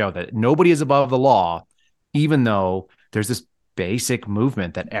that's going to show that nobody is above the law, even though there's this basic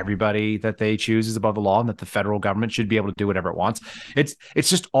movement that everybody that they choose is above the law and that the federal government should be able to do whatever it wants. It's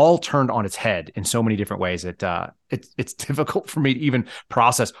just all turned on its head in so many different ways. It's difficult for me to even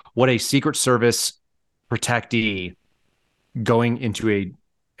process what a Secret Service protectee going into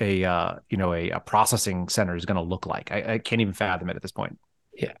a processing center is going to look like. I can't even fathom it at this point.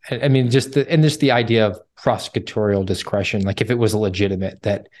 Yeah, I mean, just the idea of prosecutorial discretion. Like, if it was legitimate,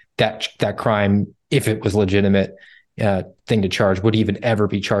 that crime, if it was legitimate thing to charge, would even ever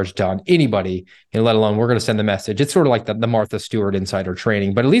be charged on anybody, and let alone we're going to send the message. It's sort of like the Martha Stewart insider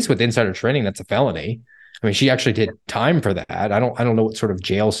training, but at least with insider training, that's a felony. I mean, she actually did time for that. I don't know what sort of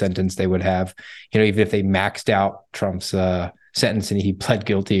jail sentence they would have, even if they maxed out Trump's sentence and he pled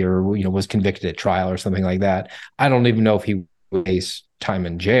guilty or was convicted at trial or something like that. I don't even know if he would face time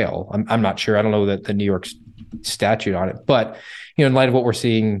in jail. I'm not sure. I don't know that the New York statute on it, but in light of what we're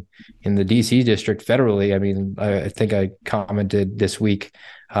seeing in the DC district federally, I mean, I think I commented this week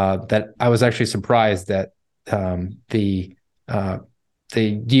that I was actually surprised that the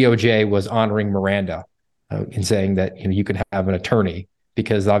DOJ was honoring Miranda in saying that you can have an attorney,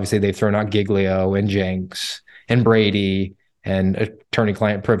 because obviously they've thrown out Giglio and Jenks and Brady and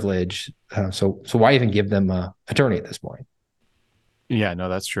attorney-client privilege. So why even give them an attorney at this point? Yeah, no,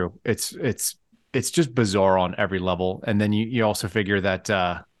 that's true. It's just bizarre on every level. And then you also figure that,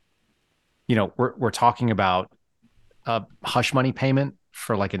 we're talking about a hush money payment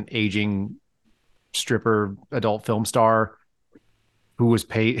for like an aging stripper adult film star who was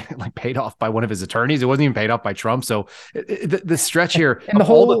paid off by one of his attorneys. It wasn't even paid off by Trump. So the stretch here, and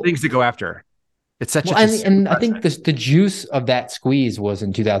all the things to go after. It's such and I think the juice of that squeeze was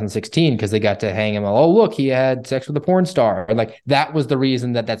in 2016 because they got to hang him. Oh, look, he had sex with a porn star. Like that was the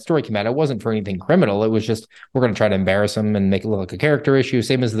reason that story came out. It wasn't for anything criminal. It was just we're going to try to embarrass him and make it look like a character issue.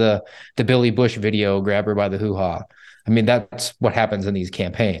 Same as the Billy Bush video, grab her by the hoo-ha. I mean, that's what happens in these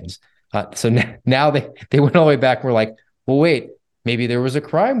campaigns. So now they went all the way back. And we're like, well, wait, maybe there was a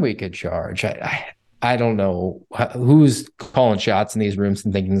crime we could charge. I don't know who's calling shots in these rooms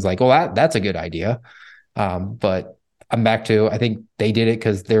and thinking like, well, that's a good idea. But I'm back to, I think they did it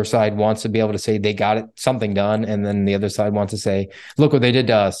because their side wants to be able to say they got something done. And then the other side wants to say, look what they did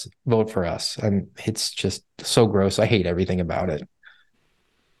to us, vote for us. And it's just so gross. I hate everything about it.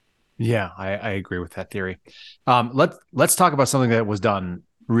 Yeah, I agree with that theory. Let's talk about something that was done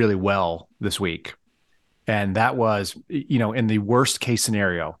really well this week. And that was, in the worst case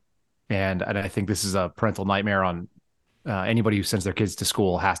scenario, and I think this is a parental nightmare on anybody who sends their kids to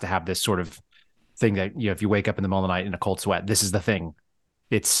school has to have this sort of thing that, if you wake up in the middle of the night in a cold sweat, this is the thing.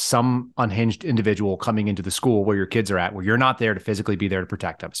 It's some unhinged individual coming into the school where your kids are at, where you're not there to physically be there to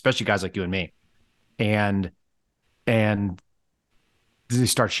protect them, especially guys like you and me. And they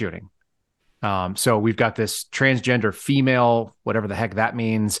start shooting. So we've got this transgender female, whatever the heck that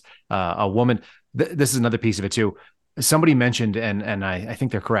means, a woman. This is another piece of it too. Somebody mentioned, and I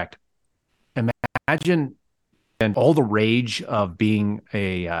think they're correct. Imagine and all the rage of being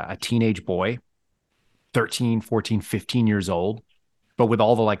a teenage boy, 13, 14, 15 years old, but with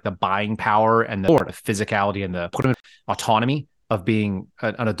all the buying power and the physicality and the autonomy of being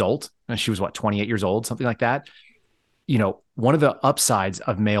an adult. And she was 28 years old, something like that. One of the upsides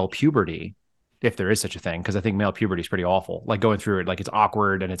of male puberty, if there is such a thing, because I think male puberty is pretty awful, going through it, it's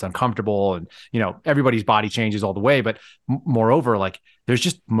awkward and it's uncomfortable and, everybody's body changes all the way. But moreover, there's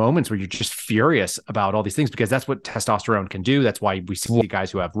just moments where you're just furious about all these things because that's what testosterone can do. That's why we see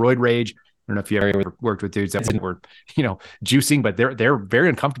guys who have roid rage. I don't know if you ever worked with dudes that were, juicing, but they're very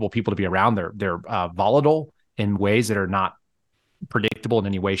uncomfortable people to be around. They're volatile in ways that are not predictable in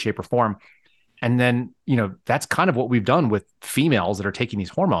any way, shape, or form. And then, that's kind of what we've done with females that are taking these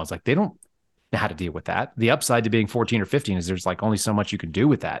hormones. They don't know how to deal with that. The upside to being 14 or 15 is there's only so much you can do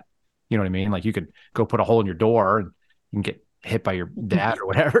with that. You know what I mean? You could go put a hole in your door and you can get hit by your dad or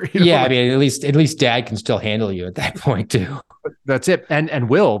whatever. Yeah. I mean, at least dad can still handle you at that point too. That's it. And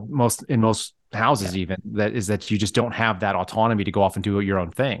will in most houses, even that is that you just don't have that autonomy to go off and do your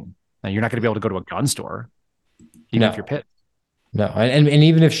own thing. Now you're not going to be able to go to a gun store, even if you're pissed. No. And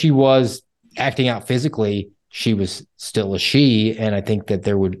even if she was acting out physically, she was still a she. And I think that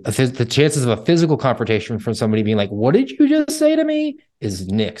the chances of a physical confrontation from somebody being like, what did you just say to me, is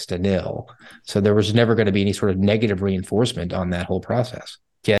next to nil. So there was never going to be any sort of negative reinforcement on that whole process.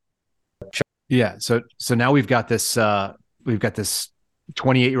 Yeah. So now we've got this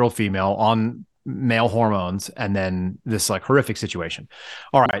 28-year-old female on male hormones and then this horrific situation.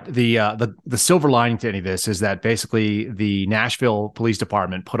 All right. The silver lining to any of this is that basically the Nashville Police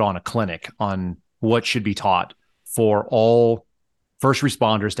Department put on a clinic on what should be taught for all first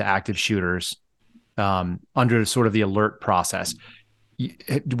responders to active shooters under sort of the alert process.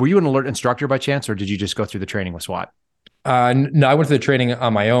 Were you an alert instructor by chance, or did you just go through the training with SWAT? No, I went through the training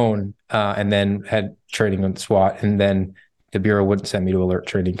on my own and then had training with SWAT. And then the Bureau wouldn't send me to alert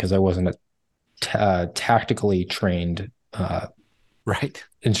training because I wasn't a tactically trained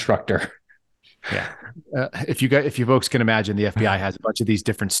instructor. Yeah. If you folks can imagine, the FBI has a bunch of these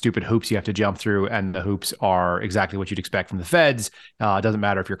different stupid hoops you have to jump through, and the hoops are exactly what you'd expect from the feds. It doesn't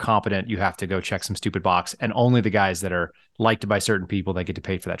matter if you're competent, you have to go check some stupid box, and only the guys that are liked by certain people that get to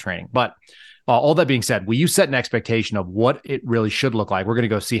pay for that training. But all that being said, will you set an expectation of what it really should look like? We're going to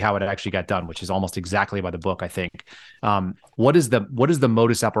go see how it actually got done, which is almost exactly by the book, I think. What is the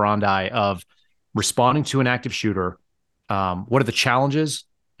modus operandi of responding to an active shooter? What are the challenges?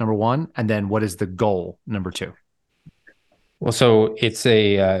 Number one, and then what is the goal? Number two. Well, so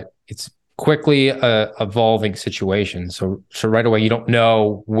it's quickly evolving situation. So right away, you don't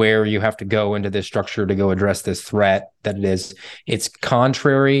know where you have to go into this structure to go address this threat that it is. It's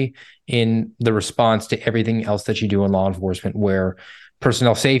contrary in the response to everything else that you do in law enforcement, where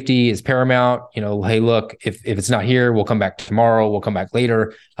personnel safety is paramount. Hey, look, if it's not here, we'll come back tomorrow. We'll come back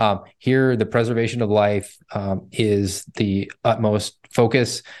later. Here, the preservation of life is the utmost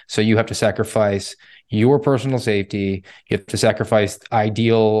focus. So you have to sacrifice your personal safety. You have to sacrifice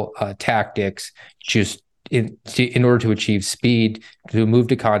ideal tactics just in order to achieve speed, to move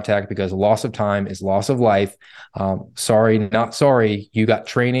to contact, because loss of time is loss of life. Sorry, not sorry. You got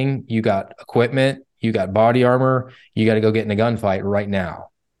training, you got equipment, you got body armor. You got to go get in a gunfight right now.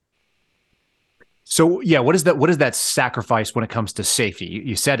 So yeah, what is that sacrifice when it comes to safety?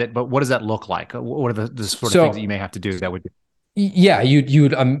 You said it, but what does that look like? What are the sort of things that you may have to do that would? Yeah,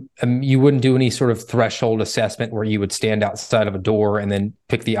 you wouldn't do any sort of threshold assessment where you would stand outside of a door and then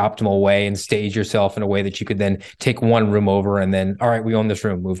pick the optimal way and stage yourself in a way that you could then take one room over and then, all right, we own this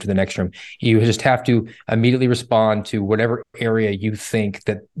room, move to the next room. You just have to immediately respond to whatever area you think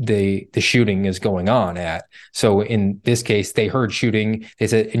that the shooting is going on at. So in this case, they heard shooting. They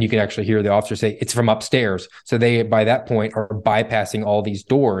said, and you can actually hear the officer say, it's from upstairs. So they, by that point, are bypassing all these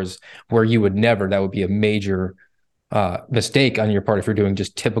doors where you would never. That would be a major mistake on your part if you're doing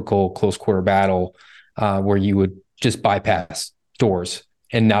just typical close quarter battle, where you would just bypass doors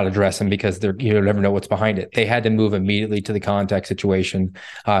and not address them because you never know what's behind it. They had to move immediately to the contact situation.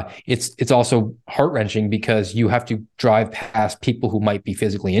 It's also heart wrenching because you have to drive past people who might be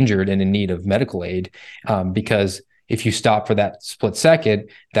physically injured and in need of medical aid, because if you stop for that split second,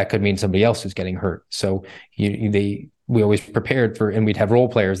 that could mean somebody else is getting hurt. So we always prepared for, and we'd have role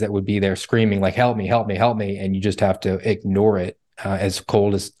players that would be there screaming like, help me, help me, help me. And you just have to ignore it, as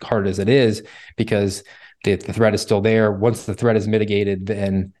hard as it is, because the threat is still there. Once the threat is mitigated,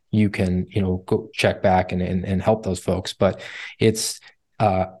 then you can, go check back and help those folks. But it's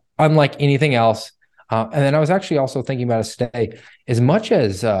unlike anything else. And then I was actually also thinking about it today, as much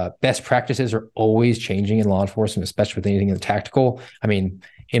as best practices are always changing in law enforcement, especially with anything in the tactical. I mean,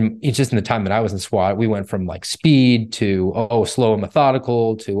 it's just in the time that I was in SWAT, we went from like speed to slow and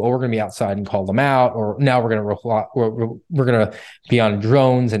methodical to we're going to be outside and call them out, or now we're going to be on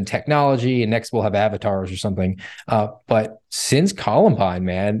drones and technology, and next we'll have avatars or something. But since Columbine,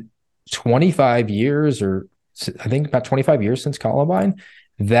 man, 25 years, or I think about 25 years since Columbine,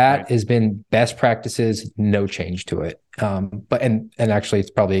 that has been best practices, no change to it. But actually it's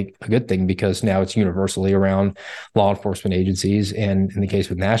probably a good thing because now it's universally around law enforcement agencies. And in the case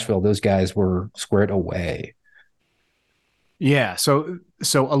with Nashville, those guys were squared away. Yeah. So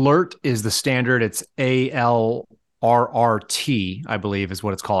alert is the standard. It's ALRRT, I believe is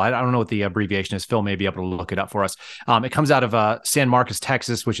what it's called. I don't know what the abbreviation is. Phil may be able to look it up for us. It comes out of San Marcos,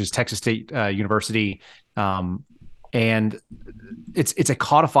 Texas, which is Texas State University. And it's a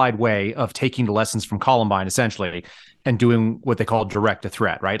codified way of taking the lessons from Columbine, essentially, and doing what they call direct to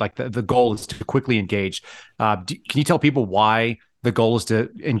threat, right? Like the goal is to quickly engage. Can you tell people why the goal is to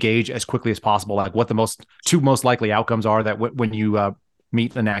engage as quickly as possible? Like what the two most likely outcomes are that when you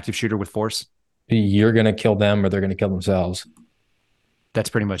meet an active shooter with force? You're going to kill them or they're going to kill themselves. That's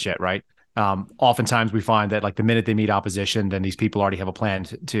pretty much it, right? Oftentimes we find that like the minute they meet opposition, then these people already have a plan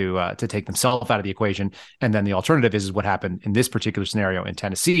to take themselves out of the equation. And then the alternative is what happened in this particular scenario in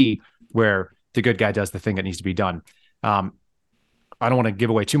Tennessee, where the good guy does the thing that needs to be done. I don't want to give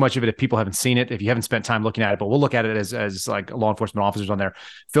away too much of it if people haven't seen it, if you haven't spent time looking at it, but we'll look at it as like law enforcement officers on there.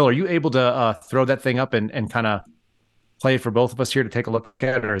 Phil, are you able to throw that thing up and kind of play it for both of us here to take a look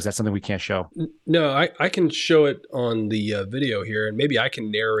at it, or is that something we can't show? No, I can show it on the video here, and maybe I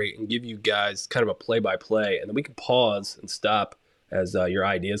can narrate and give you guys kind of a play-by-play, and then we can pause and stop as your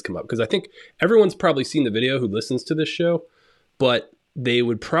ideas come up. Because I think everyone's probably seen the video who listens to this show, but they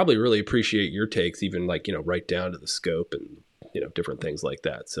would probably really appreciate your takes, even like, right down to the scope and, different things like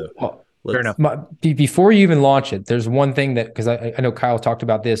that. So fair enough. Before you even launch it, there's one thing that, because I know Kyle talked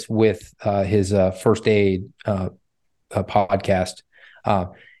about this with his first aid podcast,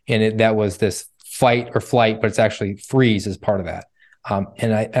 and that was this fight or flight, but it's actually freeze as part of that.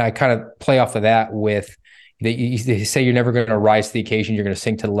 And I kind of play off of that with they say you're never going to rise to the occasion. You're going to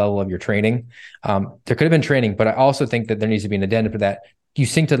sink to the level of your training. There could have been training, but I also think that there needs to be an addendum to that. You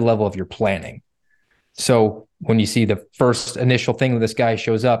sink to the level of your planning. So when you see the first initial thing that this guy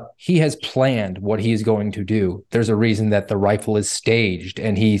shows up, he has planned what he's going to do. There's a reason that the rifle is staged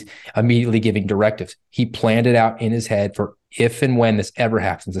and he's immediately giving directives. He planned it out in his head for if and when this ever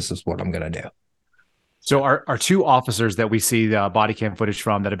happens, this is what I'm going to do. So our two officers that we see the body cam footage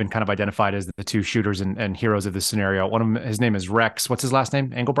from that have been kind of identified as the two shooters and heroes of this scenario. One of them, his name is Rex. What's his last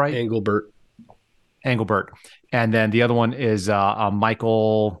name? Engelbert. And then the other one is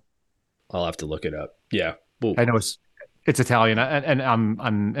Michael. I'll have to look it up. Yeah. Ooh. I know it's Italian, and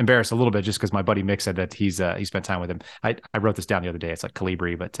I'm embarrassed a little bit just because my buddy Mick said that he spent time with him. I wrote this down the other day. It's like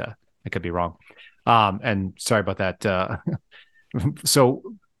Calibri, but I could be wrong. And sorry about that. So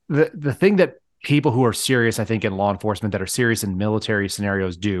the thing that people who are serious, I think, in law enforcement, that are serious in military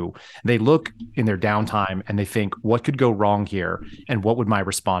scenarios do, they look in their downtime and they think, what could go wrong here, and what would my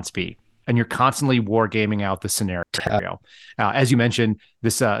response be? And you're constantly war gaming out the scenario. As you mentioned,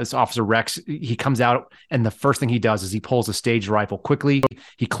 this officer Rex, he comes out and the first thing he does is he pulls a staged rifle quickly.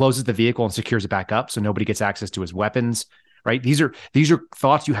 He closes the vehicle and secures it back up so nobody gets access to his weapons. right? These are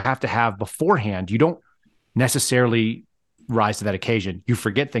thoughts you have to have beforehand. You don't necessarily rise to that occasion. You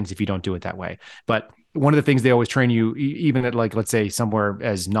forget things if you don't do it that way. But one of the things they always train you, even at like, let's say somewhere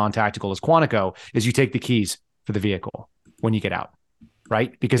as non-tactical as Quantico, is you take the keys for the vehicle when you get out.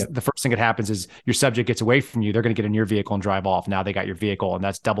 Right? Because the first thing that happens is your subject gets away from you. They're going to get in your vehicle and drive off. Now they got your vehicle, and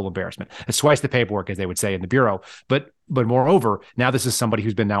that's double embarrassment. It's twice the paperwork, as they would say in the Bureau. But moreover, now this is somebody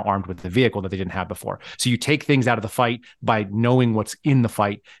who's been now armed with the vehicle that they didn't have before. So you take things out of the fight by knowing what's in the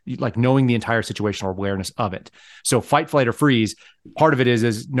fight, like knowing the entire situational awareness of it. So fight, flight, or freeze, part of it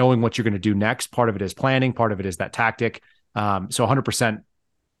is knowing what you're going to do next. Part of it is planning. Part of it is that tactic. So 100%.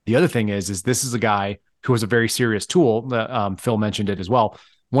 The other thing is this is a guy who was a very serious tool. Phil mentioned it as well.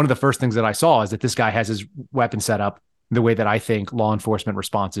 One of the first things that I saw is that this guy has his weapon set up the way that I think law enforcement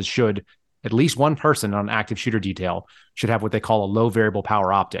responses should. At least one person on an active shooter detail should have what they call a low variable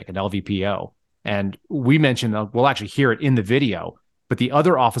power optic, an LVPO. And we mentioned, we'll actually hear it in the video, but the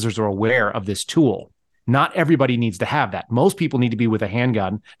other officers are aware of this tool. Not everybody needs to have that. Most people need to be with a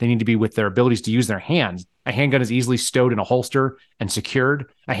handgun. They need to be with their abilities to use their hands. A handgun is easily stowed in a holster and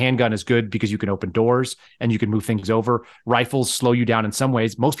secured. A handgun is good because you can open doors and you can move things over. Rifles slow you down in some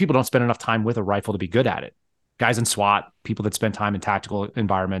ways. Most people don't spend enough time with a rifle to be good at it. Guys in SWAT, people that spend time in tactical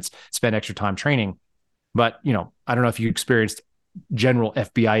environments, spend extra time training. But, I don't know if you experienced general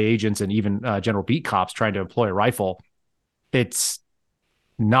FBI agents and even general beat cops trying to employ a rifle. It's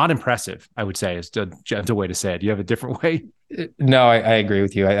not impressive, I would say, is the gentle way to say it. Do you have a different way? No, I agree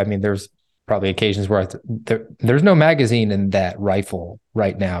with you. I mean, there's probably occasions where there's no magazine in that rifle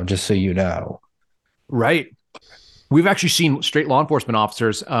right now, just so you know. Right. We've actually seen straight law enforcement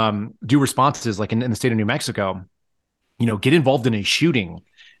officers do responses like in the state of New Mexico, get involved in a shooting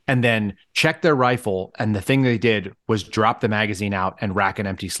and then check their rifle. And the thing they did was drop the magazine out and rack an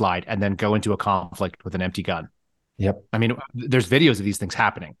empty slide and then go into a conflict with an empty gun. Yep. I mean, there's videos of these things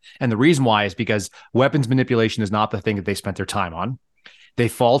happening. And the reason why is because weapons manipulation is not the thing that they spent their time on. They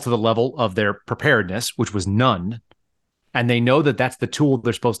fall to the level of their preparedness, which was none. And they know that that's the tool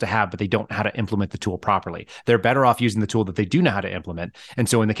they're supposed to have, but they don't know how to implement the tool properly. They're better off using the tool that they do know how to implement. And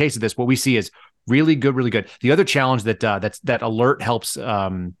so in the case of this, what we see is really good, really good. The other challenge that alert helps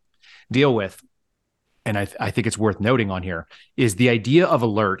deal with, and I think it's worth noting on here, is the idea of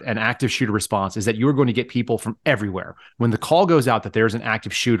alert and active shooter response is that you're going to get people from everywhere. When the call goes out that there's an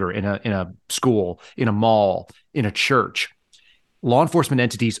active shooter in a school, in a mall, in a church, law enforcement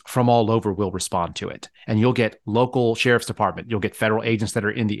entities from all over will respond to it. And you'll get local sheriff's department. You'll get federal agents that are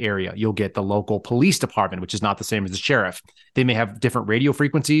in the area. You'll get the local police department, which is not the same as the sheriff. They may have different radio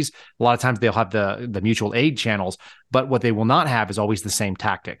frequencies. A lot of times they'll have the mutual aid channels, but what they will not have is always the same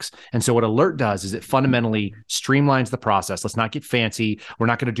tactics. And so what alert does is it fundamentally streamlines the process. Let's not get fancy. We're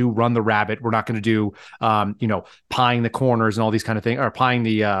not going to do run the rabbit. We're not going to do, pieing the corners and all these kind of things, or pieing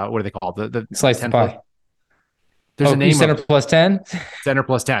the, what are they called? The slice the pie. There's a name center plus 10. Center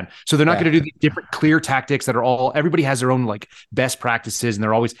plus 10. So they're not going to do the different clear tactics that are everybody has their own like best practices. And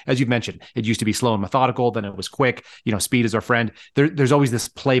they're always, as you've mentioned, it used to be slow and methodical. Then it was quick, speed is our friend. There's always this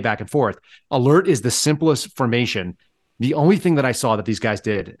play back and forth. Alert is the simplest formation. The only thing that I saw that these guys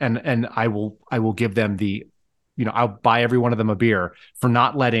did, and I will give them I'll buy every one of them a beer for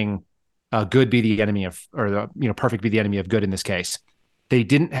not letting good be the enemy of, or perfect be the enemy of good in this case. They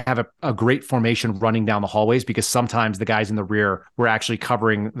didn't have a great formation running down the hallways because sometimes the guys in the rear were actually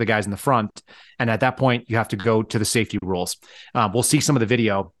covering the guys in the front. And at that point, you have to go to the safety rules. We'll see some of the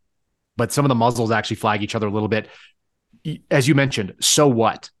video, but some of the muzzles actually flag each other a little bit. As you mentioned, so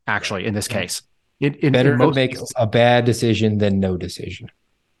what, actually, in this case? Better to make a bad decision than no decision.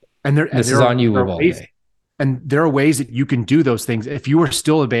 This is on you all day. And there are ways that you can do those things. If you are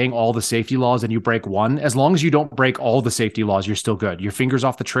still obeying all the safety laws and you break one, as long as you don't break all the safety laws, you're still good. Your finger's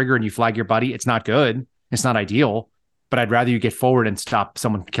off the trigger and you flag your buddy. It's not good. It's not ideal, but I'd rather you get forward and stop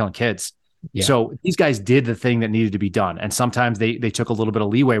someone killing kids. Yeah. So these guys did the thing that needed to be done. And sometimes they took a little bit of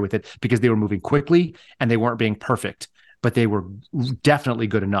leeway with it because they were moving quickly and they weren't being perfect, but they were definitely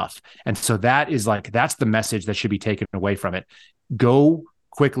good enough. And so that's the message that should be taken away from it. Go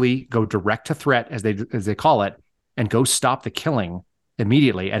quickly, go direct to threat, as they call it, and go stop the killing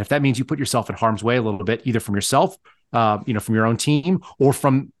immediately. And if that means you put yourself in harm's way a little bit, either from yourself, from your own team, or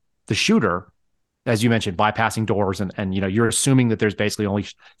from the shooter, as you mentioned, bypassing doors, and you're assuming that there's basically only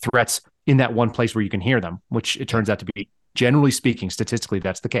threats in that one place where you can hear them, which it turns out to be, generally speaking, statistically,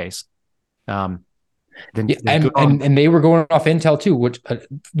 that's the case. And they were going off intel too, which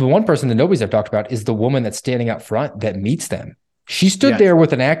the one person that nobody's ever talked about is the woman that's standing out front that meets them. She stood there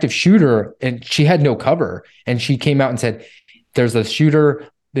with an active shooter and she had no cover. And she came out and said, there's a shooter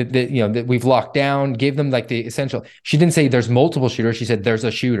that we've locked down, gave them like the essential. She didn't say there's multiple shooters. She said there's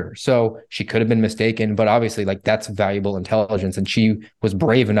a shooter. So she could have been mistaken, but obviously like that's valuable intelligence. And she was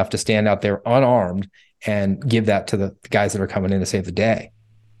brave enough to stand out there unarmed and give that to the guys that are coming in to save the day.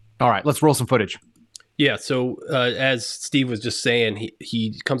 All right, let's roll some footage. Yeah. So as Steve was just saying,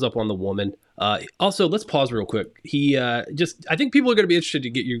 he comes up on the woman. Also, let's pause real quick. I think people are going to be interested to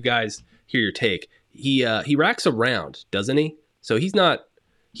get you guys hear your take. He racks around, doesn't he? So he's not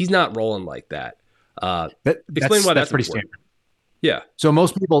rolling like that. Explain why that's pretty important. standard. Yeah. So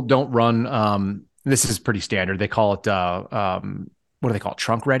most people don't run. This is pretty standard. They call it what do they call it?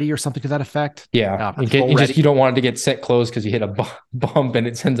 Trunk ready or something to that effect. Yeah. You don't want it to get set closed because you hit a bump and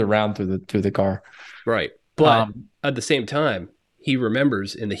it sends around through the car. Right. But at the same time, he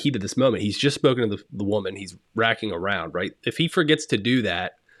remembers in the heat of this moment, he's just spoken to the woman. He's racking around, right? If he forgets to do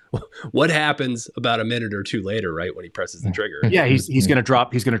that, what happens about a minute or two later, right, when he presses the trigger? Yeah, he's going to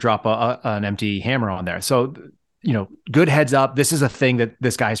drop an empty hammer on there. So, good heads up. This is a thing that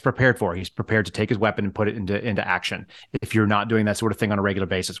this guy is prepared for. He's prepared to take his weapon and put it into action. If you're not doing that sort of thing on a regular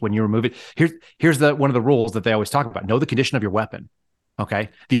basis, when you remove it, here's one of the rules that they always talk about: know the condition of your weapon. Okay,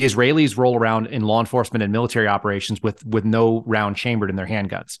 the Israelis roll around in law enforcement and military operations with no round chambered in their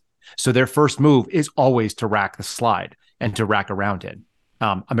handguns. So their first move is always to rack the slide and to rack around it.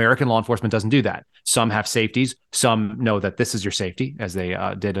 American law enforcement doesn't do that. Some have safeties. Some know that this is your safety, as they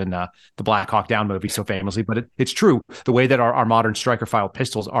did in the Black Hawk Down movie so famously. But it's true. The way that our modern striker file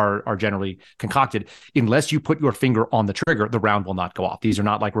pistols are generally concocted, unless you put your finger on the trigger, the round will not go off. These are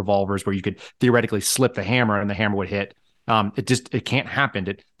not like revolvers where you could theoretically slip the hammer and the hammer would hit. It can't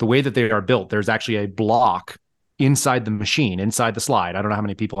happen. The way that they are built, there's actually a block inside the machine, inside the slide. I don't know how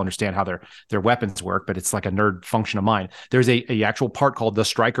many people understand how their weapons work, but it's like a nerd function of mine. There's a actual part called the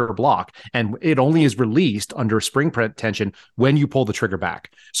striker block, and it only is released under spring tension when you pull the trigger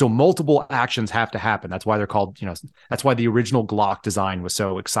back. So multiple actions have to happen. That's why they're called, that's why the original Glock design was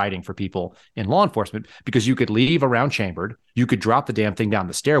so exciting for people in law enforcement, because you could leave a round chambered, you could drop the damn thing down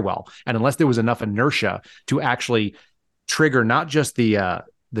the stairwell, and unless there was enough inertia to actually trigger not just the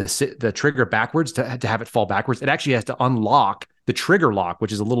trigger backwards to have it fall backwards, it actually has to unlock the trigger lock,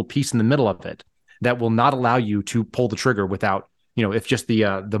 which is a little piece in the middle of it that will not allow you to pull the trigger without, if just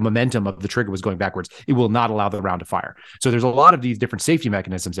the momentum of the trigger was going backwards, it will not allow the round to fire. So there's a lot of these different safety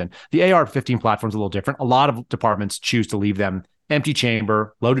mechanisms in. The AR-15 platform is a little different. A lot of departments choose to leave them empty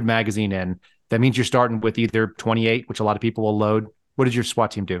chamber, loaded magazine in. That means you're starting with either 28, which a lot of people will load. What did your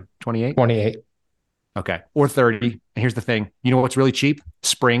SWAT team do? 28? 28. Okay. Or 30. And here's the thing. You know what's really cheap?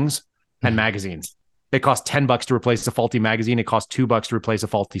 Springs and magazines. They cost $10 to replace a faulty magazine. It costs $2 to replace a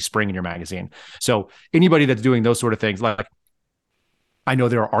faulty spring in your magazine. So anybody that's doing those sort of things, like, I know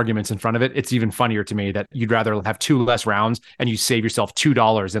there are arguments in front of it. It's even funnier to me that you'd rather have 2 less rounds and you save yourself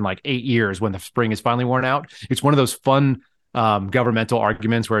 $2 in like 8 years when the spring is finally worn out. It's one of those fun governmental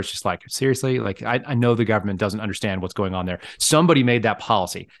arguments where it's just like, seriously, like I know the government doesn't understand what's going on there. Somebody made that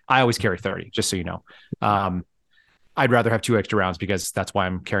policy. I always carry 30, just so you know. I'd rather have 2 extra rounds because that's why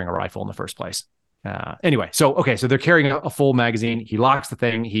I'm carrying a rifle in the first place. Anyway, so they're carrying a full magazine. He locks the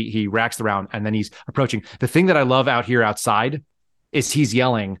thing, he racks the round, and then he's approaching. The thing that I love out here outside is he's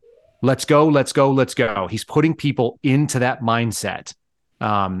yelling, "Let's go, let's go, let's go." He's putting people into that mindset.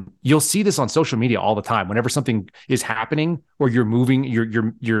 You'll see this on social media all the time. Whenever something is happening or you're moving,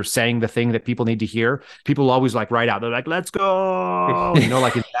 you're saying the thing that people need to hear. People always like write out. They're like, "Let's go,"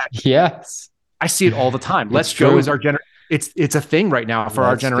 like yes, I see it all the time. Let's go is our It's a thing right now for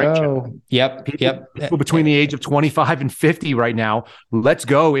our generation. Go. Yep. People between the age of 25 and 50 right now. Let's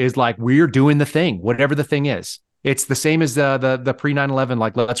go is like we're doing the thing, whatever the thing is. It's the same as the pre 9/11.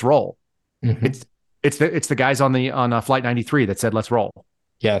 Like let's roll. Mm-hmm. It's the guys on Flight 93 that said let's roll.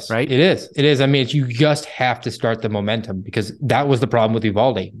 Yes, right. It is. I mean, you just have to start the momentum because that was the problem with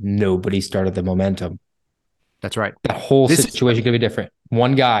Uvalde. Nobody started the momentum. That's right. The whole situation could be different.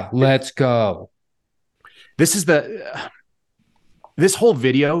 One guy, let's go. This whole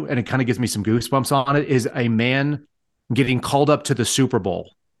video, and it kind of gives me some goosebumps on it, is a man getting called up to the Super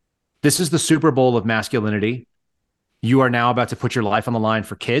Bowl. This is the Super Bowl of masculinity. You are now about to put your life on the line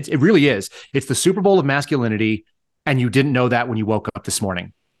for kids. It really is. It's the Super Bowl of masculinity. And you didn't know that when you woke up this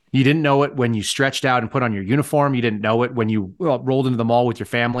morning. You didn't know it when you stretched out and put on your uniform. You didn't know it when you rolled into the mall with your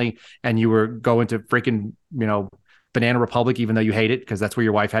family and you were going to freaking, Banana Republic, even though you hate it because that's where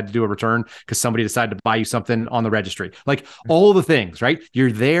your wife had to do a return because somebody decided to buy you something on the registry. Like all the things, right?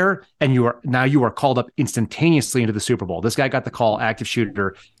 You're there and you are called up instantaneously into the Super Bowl. This guy got the call, active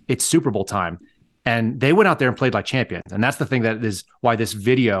shooter. It's Super Bowl time. And they went out there and played like champions. And that's the thing that is why this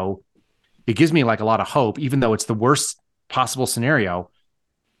video, it gives me like a lot of hope, even though it's the worst possible scenario.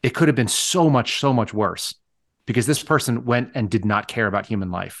 it could have been so much worse, because this person went and did not care about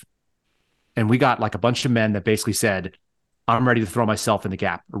human life. And we got like a bunch of men that basically said, I'm ready to throw myself in the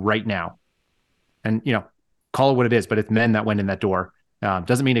gap right now. And, you know, call it what it is, but it's men that went in that door.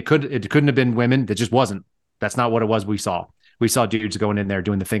 Doesn't mean it couldn't have been women. It just wasn't. That's not what it was. We saw dudes going in there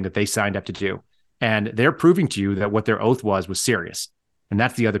doing the thing that they signed up to do. And they're proving to you that what their oath was serious. And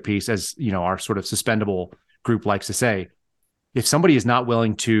that's the other piece, as you know, our sort of suspendable group likes to say. If somebody is not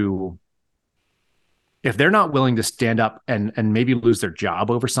willing to, if they're not willing to stand up and maybe lose their job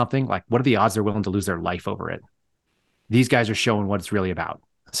over something, like what are the odds they're willing to lose their life over it? These guys are showing what it's really about.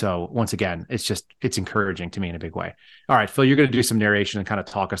 So once again, it's encouraging to me in a big way. All right, Phil, you're going to do some narration and kind of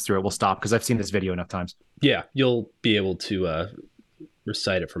talk us through it. We'll stop because I've seen this video enough times. Yeah, you'll be able to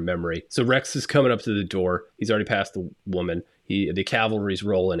recite it from memory. So Rex is coming up to the door. He's already passed the woman. The cavalry's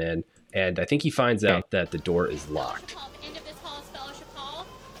rolling in, and I think he finds out that the door is locked.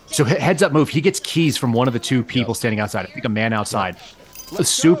 So heads up move. He gets keys from one of the two people standing outside. I think a man outside. A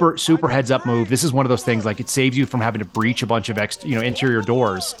super heads up move. This is one of those things, like it saves you from having to breach a bunch of interior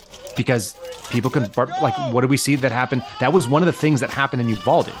doors, because people can, like, what did we see that happened? That was one of the things that happened in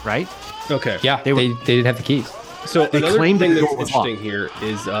Uvalde, right? Okay. Yeah, they didn't have the keys. So they claimed thing that's interesting here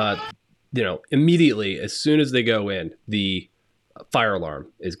is, immediately as soon as they go in, the fire alarm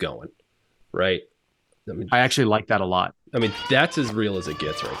is going, right? I actually like that a lot. I mean, that's as real as it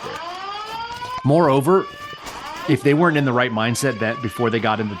gets right there. Moreover, if they weren't in the right mindset that before they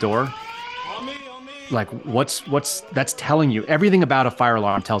got in the door, like what's that's telling you everything about a fire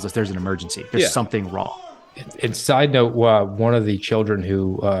alarm tells us there's an emergency. There's something wrong. And side note, one of the children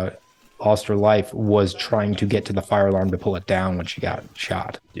who lost her life was trying to get to the fire alarm to pull it down when she got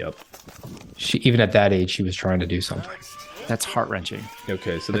shot. Yep. She, even at that age, she was trying to do something. That's heart-wrenching.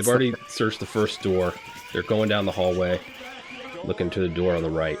 Okay, so they've already searched the first door. They're going down the hallway, looking to the door on the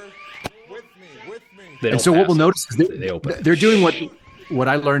right. And so what we'll notice is they're doing what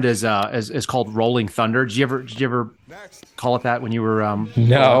I learned is called rolling thunder. Did you ever call it that when you were?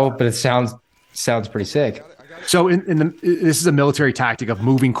 No, but it sounds pretty sick. So this is a military tactic of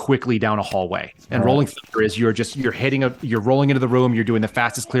moving quickly down a hallway. And rolling thunder is you're rolling into the room. You're doing the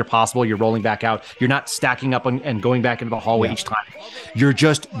fastest clear possible. You're rolling back out. You're not stacking up and going back into the hallway each time. You're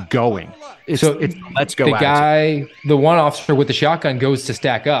just going. It's let's go. The one officer with the shotgun goes to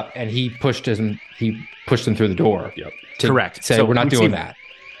stack up, and he pushed him through the door. Yep. Correct. So we're not doing that.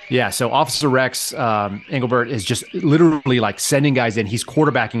 Yeah, so Officer Rex Engelbert is just literally like sending guys in. He's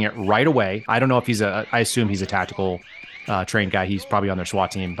quarterbacking it right away. I don't know if I assume he's a tactical trained guy. He's probably on their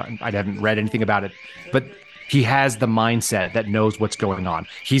SWAT team, but I haven't read anything about it. But he has the mindset that knows what's going on.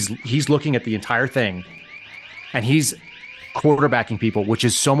 He's looking at the entire thing, and he's quarterbacking people, which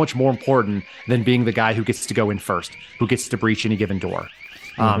is so much more important than being the guy who gets to go in first, who gets to breach any given door.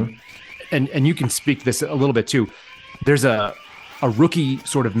 And you can speak to this a little bit too. There's a rookie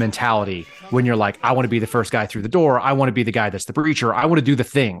sort of mentality when you're like, I want to be the first guy through the door. I want to be the guy that's the breacher. I want to do the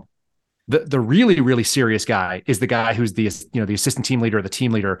thing. The really, really serious guy is the guy who's the assistant team leader or the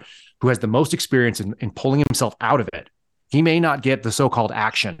team leader who has the most experience in pulling himself out of it. He may not get the so-called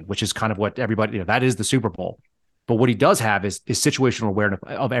action, which is kind of what everybody, that is the Super Bowl. But what he does have is situational awareness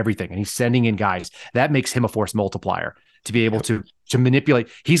of everything. And he's sending in guys. That makes him a force multiplier to be able to manipulate.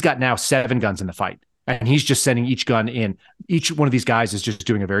 He's got now 7 guns in the fight. And he's just sending each gun in. Each one of these guys is just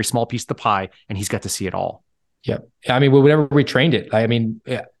doing a very small piece of the pie, and he's got to see it all. Yep. I mean, whenever we trained it,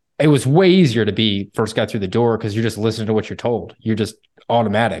 it was way easier to be first guy through the door because you're just listening to what you're told. You're just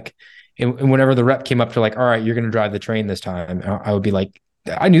automatic. And whenever the rep came up to like, all right, you're going to drive the train this time, I would be like,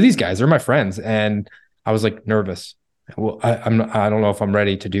 I knew these guys. They're my friends. And I was like nervous. Well, I don't know if I'm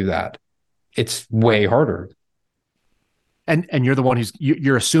ready to do that. It's way harder. And you're the one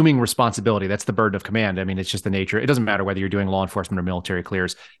you're assuming responsibility. That's the burden of command. I mean, it's just the nature. It doesn't matter whether you're doing law enforcement or military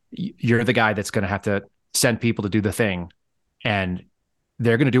clears. You're the guy that's going to have to send people to do the thing, and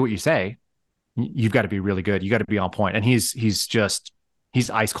they're going to do what you say. You've got to be really good. You got to be on point. And he's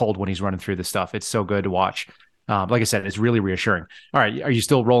ice cold when he's running through this stuff. It's so good to watch. Like I said, it's really reassuring. All right. Are you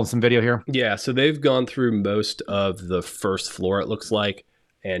still rolling some video here? Yeah. So they've gone through most of the first floor, it looks like,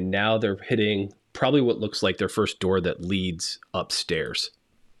 and now they're hitting probably what looks like their first door that leads upstairs.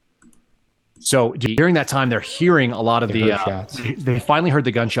 So during that time, they're hearing a lot of they finally heard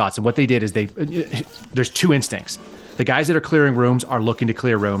the gunshots. And what they did is there's 2 instincts. The guys that are clearing rooms are looking to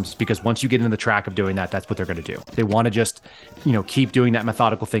clear rooms because once you get into the track of doing that, that's what they're going to do. They want to just, keep doing that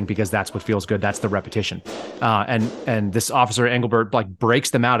methodical thing because that's what feels good. That's the repetition. And this officer Engelbert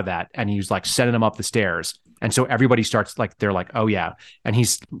breaks them out of that. And he's sending them up the stairs. And so everybody starts they're like, oh yeah. And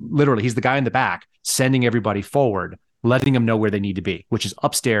he's the guy in the back sending everybody forward letting them know where they need to be, which is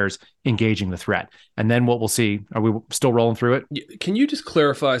upstairs, engaging the threat. And then what we'll see, are we still rolling through it? Can you just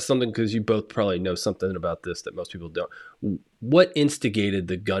clarify something? Because you both probably know something about this that most people don't. What instigated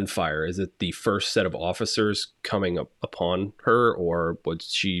the gunfire? Is it the first set of officers coming up upon her, or was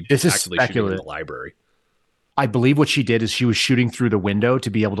she actually shooting in the library? I believe what she did is she was shooting through the window to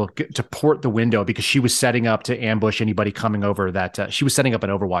be able to port the window, because she was setting up to ambush anybody coming over that. She was setting up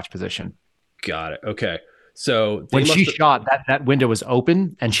an overwatch position. Got it. Okay. So when she shot, that window was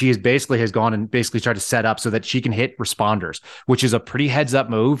open, and she has gone and basically tried to set up so that she can hit responders, which is a pretty heads up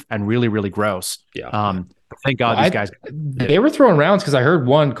move and really, really gross. Yeah. Thank God these guys. They were throwing rounds because I heard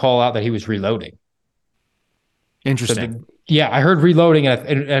one call out that he was reloading. Interesting. So I heard reloading,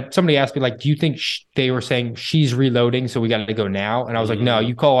 and somebody asked me, like, do you think they were saying she's reloading, so we got to go now? And I was like, no,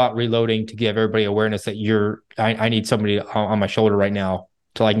 you call out reloading to give everybody awareness that I need somebody on my shoulder right now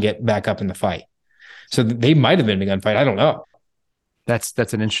till I can get back up in the fight. So they might have been in a gunfight. I don't know.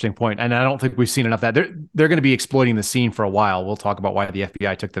 That's an interesting point. And I don't think we've seen enough of that. They're going to be exploiting the scene for a while. We'll talk about why the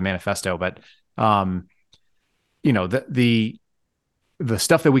FBI took the manifesto, but the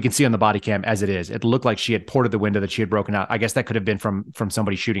stuff that we can see on the body cam as it is, it looked like she had ported the window, that she had broken out. I guess that could have been from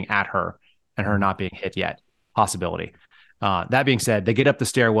somebody shooting at her and her not being hit yet. Possibility. That being said, they get up the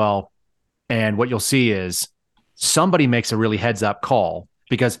stairwell, and what you'll see is somebody makes a really heads up call,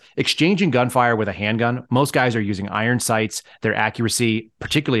 because exchanging gunfire with a handgun, most guys are using iron sights. Their accuracy,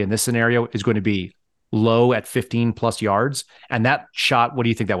 particularly in this scenario, is going to be low at 15 plus yards. And that shot, what do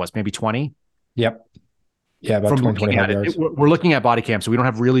you think that was? Maybe 20? Yep. Yeah, about 25 yards. We're looking at body cam, so we don't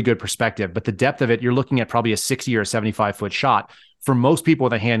have really good perspective, but the depth of it, you're looking at probably a 60 or a 75-foot shot. For most people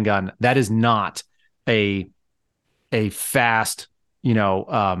with a handgun, that is not a fast,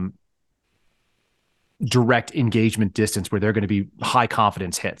 direct engagement distance where they're going to be high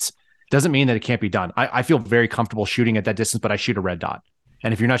confidence hits. Doesn't mean that it can't be done. I feel very comfortable shooting at that distance, but I shoot a red dot.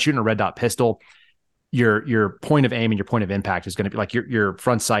 And if you're not shooting a red dot pistol, your point of aim and your point of impact is going to be like your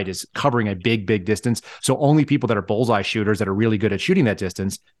front sight is covering a big distance. So only people that are bullseye shooters that are really good at shooting that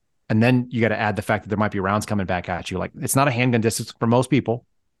distance. And then you got to add the fact that there might be rounds coming back at you. Like, it's not a handgun distance for most people,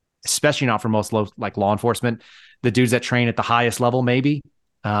 especially not for most law enforcement. The dudes that train at the highest level, maybe,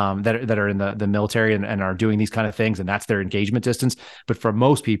 that are in the military and are doing these kind of things, and that's their engagement distance. But for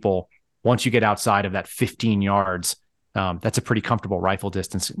most people, once you get outside of that 15 yards, that's a pretty comfortable rifle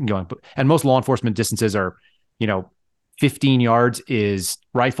distance going. And most law enforcement distances are, 15 yards is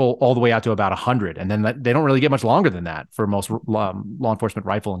rifle all the way out to about 100. And then they don't really get much longer than that for most law enforcement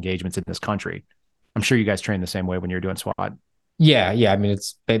rifle engagements in this country. I'm sure you guys train the same way when you're doing SWAT. Yeah. I mean,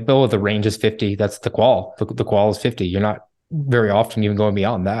 the range is 50. That's the qual. The qual is 50. You're not very often even going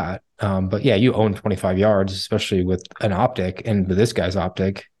beyond that. But yeah, you own 25 yards, especially with an optic, and with this guy's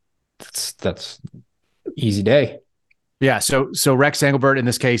optic, that's easy day. Yeah. So Rex Engelbert, in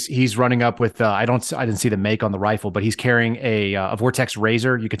this case, he's running up with, I didn't see the make on the rifle, but he's carrying a Vortex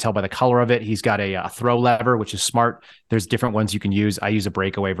Razor. You can tell by the color of it. He's got a throw lever, which is smart. There's different ones you can use. I use a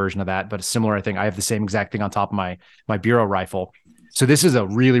breakaway version of that, but a similar thing. I have the same exact thing on top of my Bureau rifle. So this is a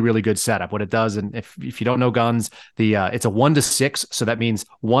really, really good setup. What it does, and if you don't know guns, it's a 1-6. So that means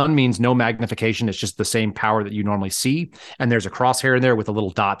 1 means no magnification. It's just the same power that you normally see. And there's a crosshair in there with a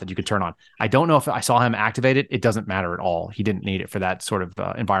little dot that you can turn on. I don't know if I saw him activate it. It doesn't matter at all. He didn't need it for that sort of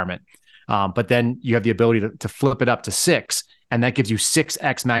environment. But then you have the ability to flip it up to 6, and that gives you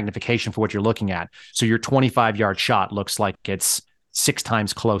 6x magnification for what you're looking at. So your 25-yard shot looks like it's 6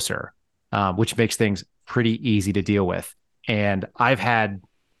 times closer, which makes things pretty easy to deal with. And I've had,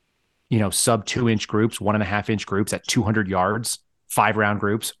 sub 2-inch groups, 1.5-inch groups at 200 yards, 5-round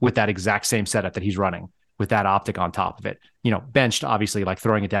groups with that exact same setup that he's running with that optic on top of it, benched, obviously, like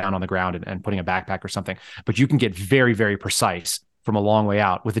throwing it down on the ground and putting a backpack or something, but you can get very, very precise from a long way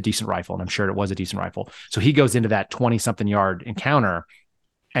out with a decent rifle. And I'm sure it was a decent rifle. So he goes into that 20-something yard encounter,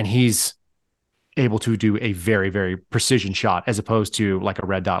 and he's able to do a very, very precision shot, as opposed to like a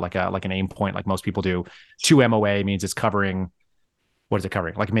red dot, like an aim point, like most people do. 2 MOA means it's covering, what is it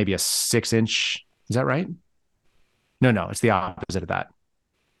covering? Like maybe a 6-inch. Is that right? No, it's the opposite of that.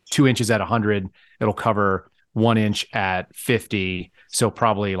 2 inches at 100, it'll cover 1 inch at 50. So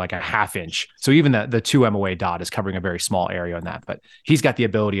probably like a 1/2 inch. So even the 2 MOA dot is covering a very small area on that, but he's got the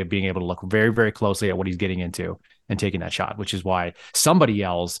ability of being able to look very, very closely at what he's getting into and taking that shot, which is why somebody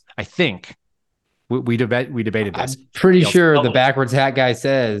yells, I think, we debated this. I'm pretty sure the backwards hat guy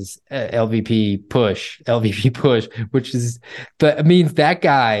says LVP push, which is, but it means that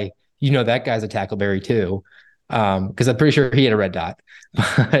guy, that guy's a tackleberry too. Because I'm pretty sure he had a red dot,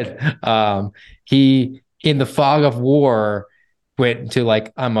 but he, in the fog of war, went to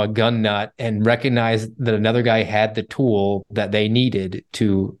like, I'm a gun nut, and recognized that another guy had the tool that they needed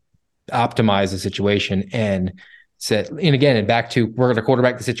to optimize the situation, and said, and again, and back to, we're going to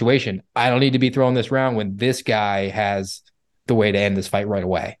quarterback the situation. I don't need to be throwing this round when this guy has the way to end this fight right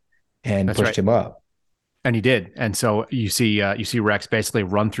away, and That's pushed right. him up. And he did. And so you see Rex basically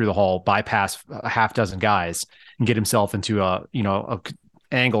run through the hall, bypass a half dozen guys, and get himself into a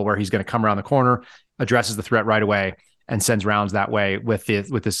angle where he's going to come around the corner, addresses the threat right away, and sends rounds that way with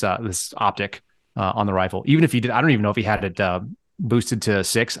this optic on the rifle. Even if he did, I don't even know if he had it boosted to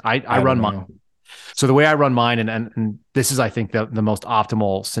 6. I run mine. So the way I run mine, and this is, I think, the most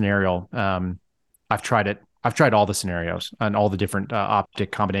optimal scenario. I've tried it. I've tried all the scenarios and all the different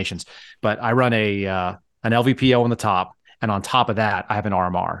optic combinations, but I run an LVPO on the top, and on top of that, I have an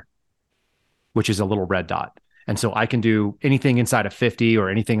RMR, which is a little red dot. And so I can do anything inside of 50 or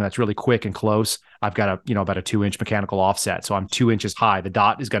anything that's really quick and close. I've got about a 2-inch mechanical offset. So I'm 2 inches high. The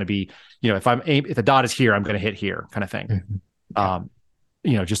dot is going to be, if the dot is here, I'm going to hit here, kind of thing.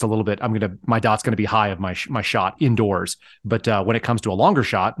 Mm-hmm. Just a little bit, my dot's going to be high of my shot indoors. But when it comes to a longer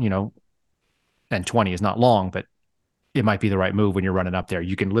shot, and 20 is not long, but it might be the right move when you're running up there.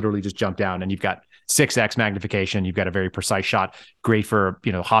 You can literally just jump down and you've got 6x magnification. You've got a very precise shot, great for,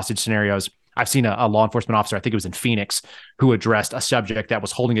 hostage scenarios. I've seen a law enforcement officer, I think it was in Phoenix, who addressed a subject that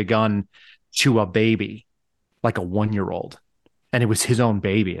was holding a gun to a baby, like a 1-year-old. And it was his own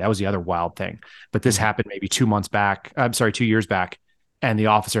baby. That was the other wild thing. But this happened maybe 2 years back. And the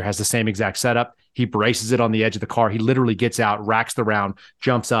officer has the same exact setup. He braces it on the edge of the car. He literally gets out, racks the round,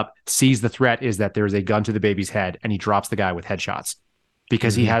 jumps up, sees the threat is that there's a gun to the baby's head, and he drops the guy with headshots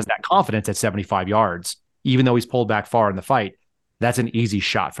because he has that confidence at 75 yards, even though he's pulled back far in the fight. That's an easy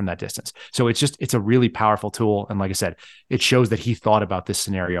shot from that distance. So it's a really powerful tool. And like I said, it shows that he thought about this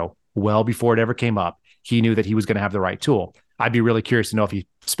scenario well before it ever came up. He knew that he was going to have the right tool. I'd be really curious to know if he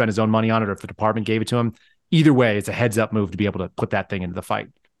spent his own money on it or if the department gave it to him. Either way, it's a heads up move to be able to put that thing into the fight.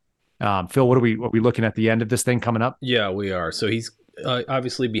 Phil, what are we looking at the end of this thing coming up? Yeah, we are. So he's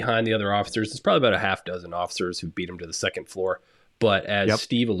obviously behind the other officers. There's probably about a half dozen officers who beat him to the second floor. But as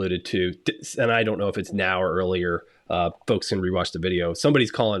Steve alluded to, and I don't know if it's now or earlier, folks can rewatch the video.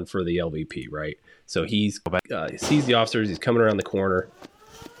 Somebody's calling for the LVP, right? So he sees the officers. He's coming around the corner.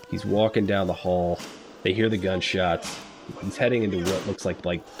 He's walking down the hall. They hear the gunshots. He's heading into what looks like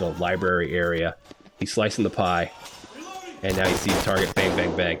the library area. He's slicing the pie. And now he sees target, bang,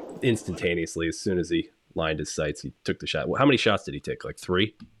 bang, bang, instantaneously. As soon as he lined his sights, he took the shot. How many shots did he take? Like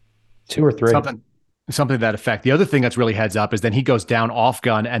 3? 2 or 3. Something to that effect. The other thing that's really heads up is then he goes down off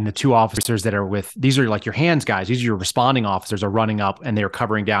gun, and the 2 officers that are with, these are like your hands guys, these are your responding officers, are running up and they're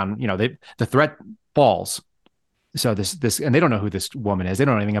covering down, the threat falls. So this, and they don't know who this woman is. They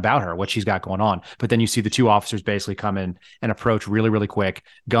don't know anything about her, what she's got going on. But then you see the 2 officers basically come in and approach really, really quick,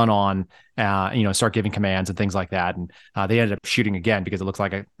 gun on, start giving commands and things like that. And they ended up shooting again because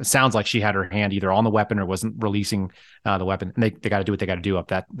it sounds like she had her hand either on the weapon or wasn't releasing the weapon. And they got to do what they got to do up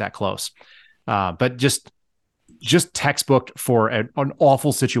that close. But just textbook for an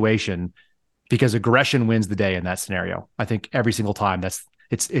awful situation, because aggression wins the day in that scenario. I think every single time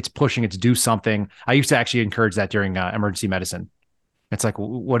it's pushing it to do something. I used to actually encourage that during emergency medicine. It's like,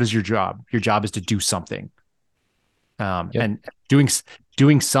 what is your job? Your job is to do something. And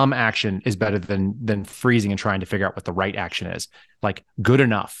doing some action is better than freezing and trying to figure out what the right action is. Like, good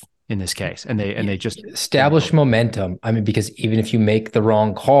enough in this case. And they just establish momentum. I mean, because even if you make the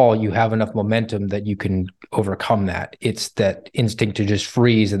wrong call, you have enough momentum that you can overcome that. It's that instinct to just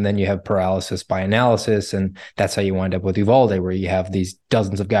freeze, and then you have paralysis by analysis. And that's how you wind up with Uvalde, where you have these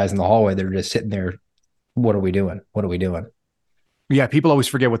dozens of guys in the hallway that are just sitting there. What are we doing? What are we doing? Yeah, people always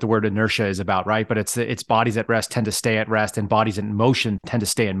forget what the word inertia is about, right? But it's bodies at rest tend to stay at rest, and bodies in motion tend to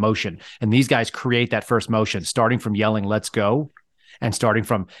stay in motion. And these guys create that first motion, starting from yelling, "Let's go," and starting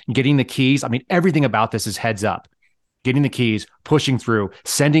from getting the keys. I mean, everything about this is heads up. Getting the keys, pushing through,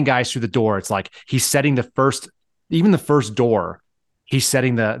 sending guys through the door. It's like he's setting the first door. He's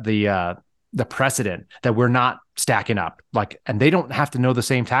setting the precedent that we're not stacking up. And they don't have to know the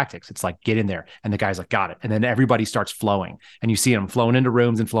same tactics. It's like, get in there. And the guy's like, got it. And then everybody starts flowing. And you see them flowing into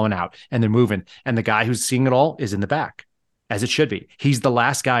rooms and flowing out. And they're moving. And the guy who's seeing it all is in the back, as it should be. He's the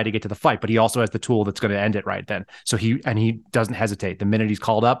last guy to get to the fight, but he also has the tool that's going to end it right then. So he doesn't hesitate. The minute he's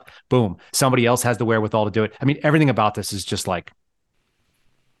called up, boom, somebody else has the wherewithal to do it. I mean, everything about this is just like,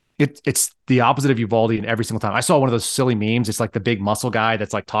 it's the opposite of Uvalde in every single time. I saw one of those silly memes. It's like the big muscle guy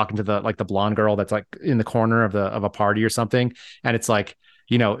that's like talking to the blonde girl that's like in the corner of a party or something. And it's like,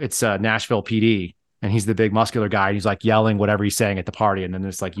 it's Nashville PD. And he's the big muscular guy. And he's like yelling whatever he's saying at the party. And then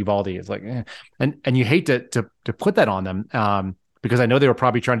it's like Uvalde is like, eh. And you hate to put that on them. because I know they were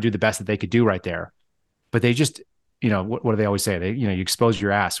probably trying to do the best that they could do right there. But they just, what do they always say? You expose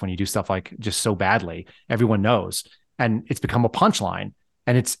your ass when you do stuff like just so badly. Everyone knows. And it's become a punchline.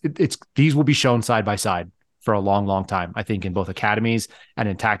 And it's these will be shown side by side for a long, long time, I think, in both academies and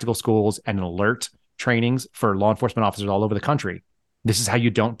in tactical schools and in alert trainings for law enforcement officers all over the country. This is how you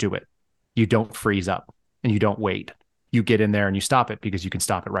don't do it. You don't freeze up and you don't wait. You get in there and you stop it because you can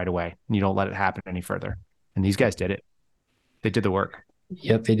stop it right away and you don't let it happen any further. And these guys did it. They did the work.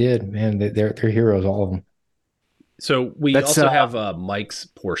 Yep, they did, man. They're heroes, all of them. So we also have Mike's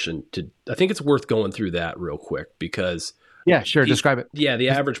portion I think it's worth going through that real quick because yeah, sure. Describe it. Yeah. The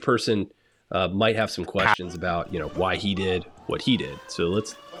average person might have some questions about, why he did what he did. So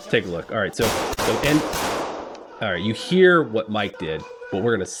let's take a look. All right. All right. You hear what Mike did, but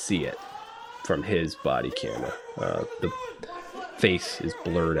we're going to see it from his body camera. The face is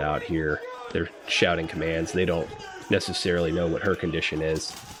blurred out here. They're shouting commands. They don't necessarily know what her condition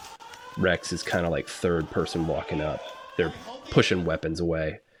is. Rex is kind of like third person walking up. They're pushing weapons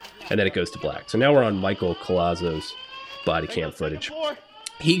away. And then it goes to black. So now we're on Michael Colazzo's body cam footage.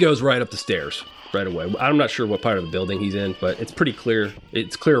 He goes right up the stairs right away. I'm not sure what part of the building he's in, but it's pretty clear.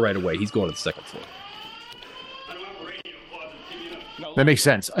 It's clear right away. He's going to the second floor. That makes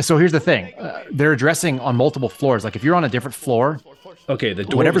sense. So here's the thing. They're addressing on multiple floors. Like if you're on a different floor. Okay, the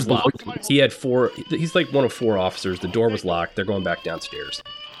door was locked. He had 4. He's like one of 4 officers. The door was locked. They're going back downstairs.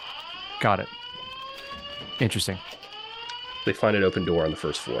 Got it. Interesting. They find an open door on the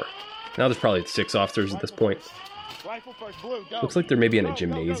first floor. Now there's probably 6 officers at this point. Looks like they're maybe in a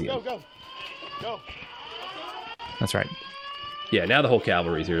gymnasium. That's right. Yeah, now the whole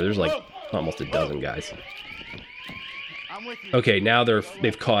cavalry's here. There's like almost a dozen guys. Okay, now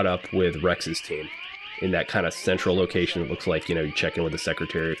they've caught up with Rex's team in that kind of central location. It looks like, you check in with the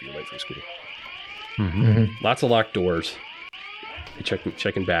secretary if you're late for school. Mm-hmm. Lots of locked doors. They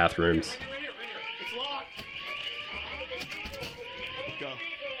check in bathrooms.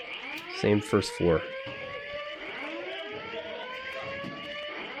 Same first floor.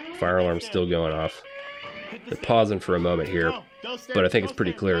 Fire alarm's still going off. They're pausing for a moment here, but I think it's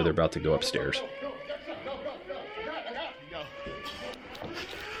pretty clear they're about to go upstairs.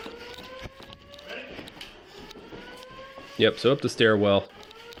 Yep, so up the stairwell.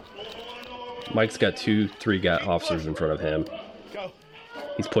 Mike's got 2-3 officers in front of him.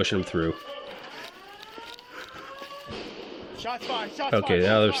 He's pushing them through. Okay,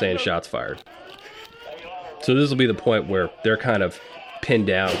 now they're saying shots fired. So this will be the point where they're kind of pinned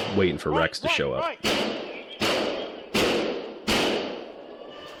down, waiting for Rex to show up.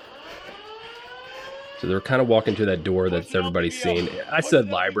 So they're kind of walking to that door that everybody's seen. I said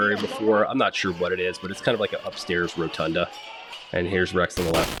library before. I'm not sure what it is, but it's kind of like an upstairs rotunda. And here's Rex on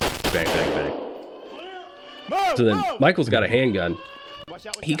the left. Bang, bang, bang. So then Michael's got a handgun.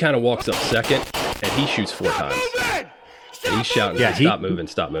 He kind of walks up second, and he shoots 4 times. And he's shouting, stop moving,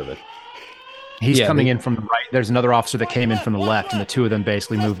 stop moving. He's coming in from the right. There's another officer that came in from the left, and the 2 of them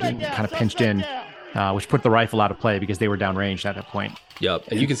basically moved and kind of pinched in, which put the rifle out of play because they were downrange at that point. Yep,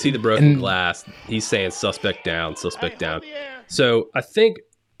 and you can see the broken glass. He's saying suspect down, suspect down. So I think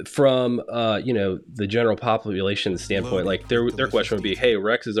from the general population standpoint, like their question would be, hey,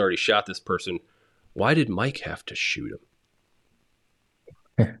 Rex has already shot this person. Why did Mike have to shoot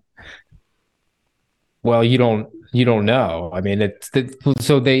him? Well, you don't know. I mean,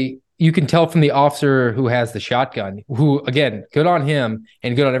 you can tell from the officer who has the shotgun, who, again, good on him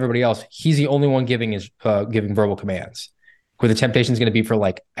and good on everybody else. He's the only one giving verbal commands, where the temptation is going to be for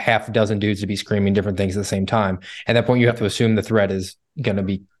like half a dozen dudes to be screaming different things at the same time. At that point, you have to assume the threat is going to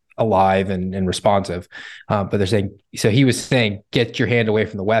be alive and responsive. But they're saying, so he was saying, get your hand away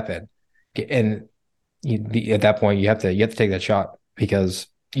from the weapon. And at that point, you have to take that shot because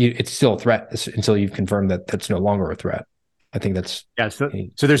it's still a threat until you've confirmed that that's no longer a threat. I think that's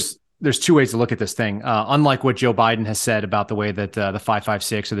So there's 2 ways to look at this thing. Unlike what Joe Biden has said about the way that the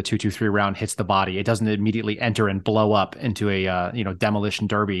 5.56 or the 2.23 round hits the body, it doesn't immediately enter and blow up into a demolition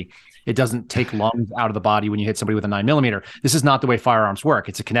derby. It doesn't take lungs out of the body when you hit somebody with a 9mm. This is not the way firearms work.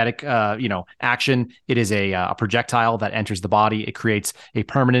 It's a kinetic action. It is a projectile that enters the body. It creates a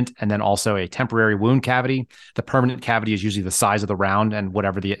permanent and then also a temporary wound cavity. The permanent cavity is usually the size of the round and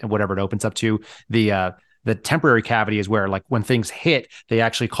whatever it opens up to. The temporary cavity is where, like, when things hit, they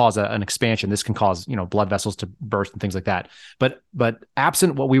actually cause an expansion. This can cause, blood vessels to burst and things like that. But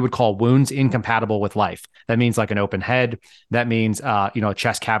absent what we would call wounds incompatible with life, that means like an open head. That means, a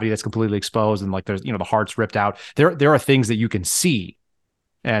chest cavity that's completely exposed and like there's, the heart's ripped out. There are things that you can see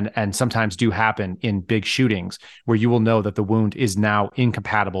and sometimes do happen in big shootings where you will know that the wound is now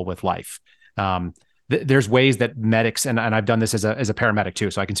incompatible with life. there's ways that medics, and I've done this as a paramedic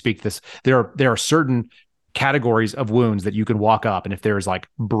too, so I can speak to this. There are certain categories of wounds that you can walk up, and if there's like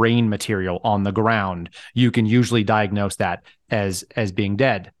brain material on the ground, you can usually diagnose that as being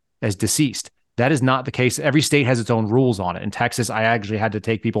dead, as deceased. That is not the case. Every state has its own rules on it. In Texas, I actually had to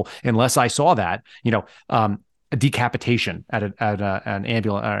take people, unless I saw that, a decapitation at an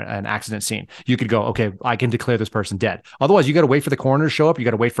ambulance or an accident scene. You could go, okay, I can declare this person dead. Otherwise, you got to wait for the coroner to show up. You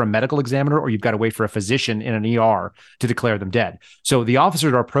got to wait for a medical examiner, or you've got to wait for a physician in an ER to declare them dead. So the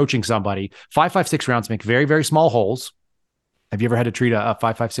officers are approaching somebody. 5.56 rounds make very, very small holes. Have you ever had to treat a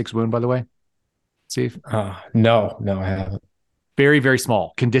 5.56 wound, by the way, Steve? No, I haven't. Very, very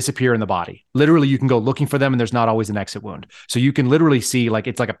small, can disappear in the body. Literally, you can go looking for them and there's not always an exit wound. So you can literally see, like,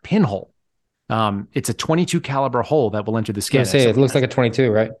 it's like a pinhole. It's a 22 caliber hole that will enter the skin. It looks like a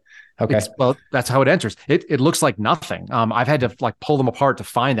 22, right? Okay. Well, that's how it enters. It looks like nothing. I've had to like pull them apart to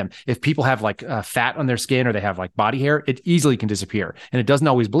find them. If people have like fat on their skin or they have like body hair, it easily can disappear, and it doesn't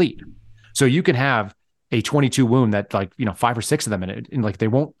always bleed. So you can have a 22 wound that, like, 5 or 6 of them, and like they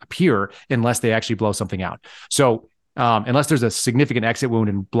won't appear unless they actually blow something out. So unless there's a significant exit wound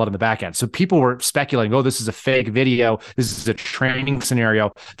and blood in the back end. So people were speculating, oh, this is a fake video. This is a training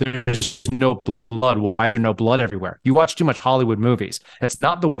scenario. There's no blood. Why are no blood everywhere? You watch too much Hollywood movies. That's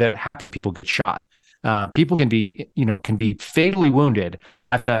not the way that people get shot. People can be fatally wounded.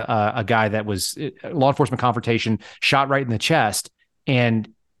 A guy that was law enforcement confrontation, shot right in the chest and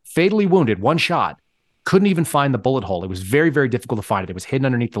fatally wounded, one shot. Couldn't even find the bullet hole. It was very, very difficult to find it. It was hidden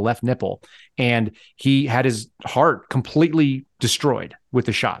underneath the left nipple, and he had his heart completely destroyed with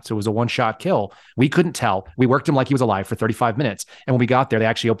the shot. So it was a one-shot kill. We couldn't tell. We worked him like he was alive for 35 minutes. And when we got there, they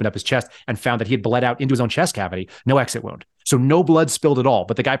actually opened up his chest and found that he had bled out into his own chest cavity. No exit wound. So no blood spilled at all.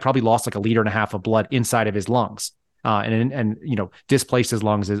 But the guy probably lost like 1.5 liters of blood inside of his lungs, and displaced his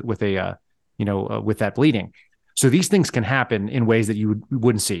lungs with with that bleeding. So these things can happen in ways that you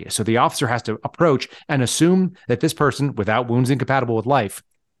wouldn't see. So the officer has to approach and assume that this person, without wounds incompatible with life,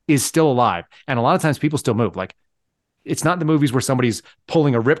 is still alive. And a lot of times people still move. Like, it's not the movies where somebody's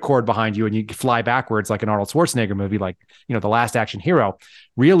pulling a ripcord behind you and you fly backwards like an Arnold Schwarzenegger movie, like, The Last Action Hero.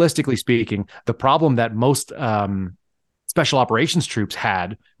 Realistically speaking, the problem that most special operations troops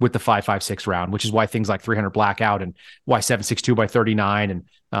had with the 5.56 round, which is why things like 300 Blackout and why 7.62 by 39 and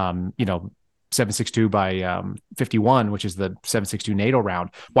 7.62 by 51, which is the 7.62 NATO round,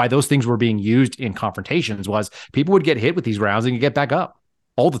 why those things were being used in confrontations was people would get hit with these rounds and you get back up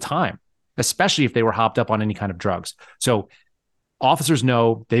all the time, especially if they were hopped up on any kind of drugs. So officers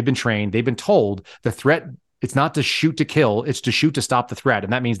know, they've been trained, they've been told the threat, it's not to shoot to kill, it's to shoot to stop the threat.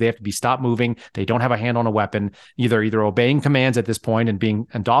 And that means they have to be stopped moving. They don't have a hand on a weapon, either obeying commands at this point and being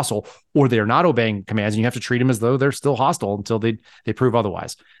docile, or they're not obeying commands and you have to treat them as though they're still hostile until they prove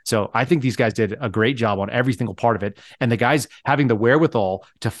otherwise. So I think these guys did a great job on every single part of it. And the guys having the wherewithal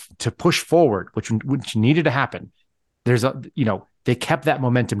to push forward, which needed to happen. They kept that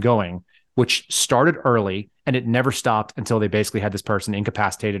momentum going, which started early and it never stopped until they basically had this person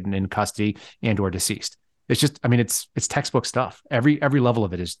incapacitated and in custody and or deceased. It's just, it's textbook stuff. Every level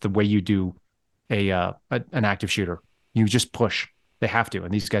of it is the way you do an active shooter. You just push. They have to,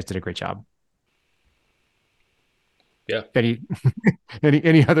 and these guys did a great job. Yeah.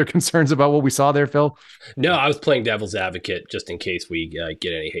 Any other concerns about what we saw there, Phil? No, I was playing devil's advocate just in case we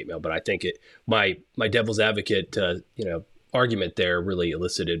get any hate mail. But I think my devil's advocate argument there really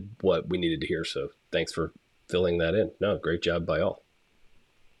elicited what we needed to hear. So thanks for filling that in. No, great job by all.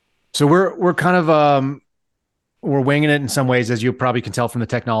 So we're kind of we're winging it in some ways, as you probably can tell from the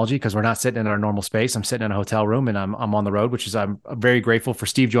technology, because we're not sitting in our normal space. I'm sitting in a hotel room and I'm on the road, which is, I'm very grateful for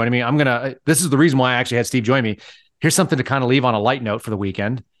Steve joining me. This is the reason why I actually had Steve join me. Here's something to kind of leave on a light note for the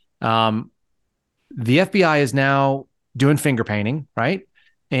weekend. The FBI is now doing finger painting, right?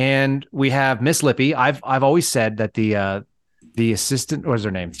 And we have Miss Lippy. I've always said that the assistant, what is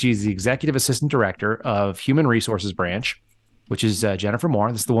her name? She's the executive assistant director of Human Resources Branch, which is Jennifer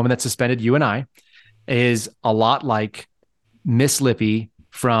Moore. This is the woman that suspended you and I. Is a lot like Miss Lippy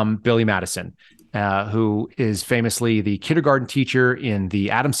from Billy Madison, who is famously the kindergarten teacher in the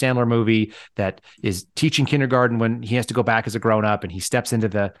Adam Sandler movie that is teaching kindergarten when he has to go back as a grown-up, and he steps into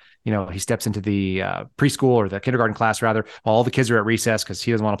the preschool or the kindergarten class rather, while all the kids are at recess because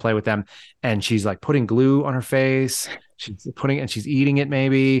he doesn't want to play with them. And she's like putting glue on her face. She's eating it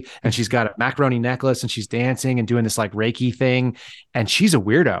maybe, and she's got a macaroni necklace and she's dancing and doing this like Reiki thing. And she's a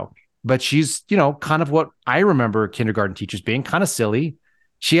weirdo. But she's, kind of what I remember kindergarten teachers being, kind of silly.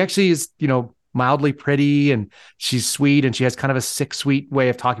 She actually is, mildly pretty, and she's sweet, and she has kind of a sick, sweet way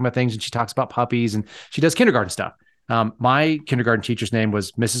of talking about things. And she talks about puppies, and she does kindergarten stuff. My kindergarten teacher's name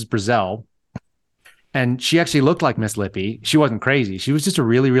was Mrs. Brazel. And she actually looked like Miss Lippy. She wasn't crazy. She was just a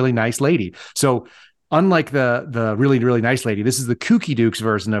really, really nice lady. So unlike the really, really nice lady, this is the kooky Dukes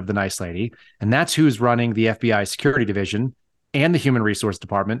version of the nice lady. And that's who's running the FBI security division and the human resource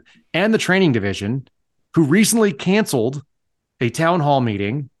department and the training division, who recently canceled a town hall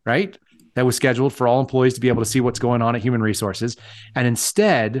meeting, right? That was scheduled for all employees to be able to see what's going on at human resources. And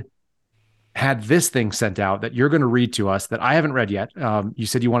instead had this thing sent out that you're going to read to us that I haven't read yet. You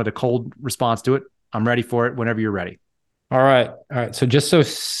said you wanted a cold response to it. I'm ready for it whenever you're ready. All right. So just so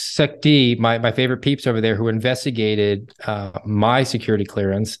SecD, my favorite peeps over there who investigated my security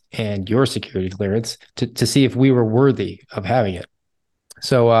clearance and your security clearance to see if we were worthy of having it.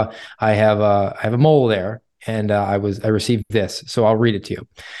 So I have a mole there, and I received this. So I'll read it to you.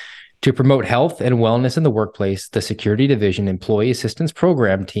 To promote health and wellness in the workplace, the Security Division Employee Assistance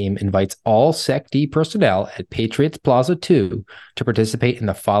Program team invites all SecD personnel at Patriots Plaza 2 to participate in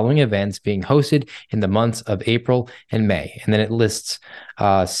the following events being hosted in the months of April and May. And then it lists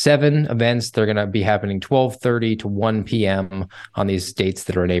 7 events. They're going to be happening 12:30 to 1 p.m. on these dates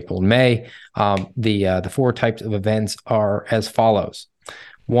that are in April and May. The 4 types of events are as follows.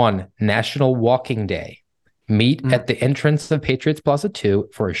 1, National Walking Day. Meet at the entrance of Patriots Plaza 2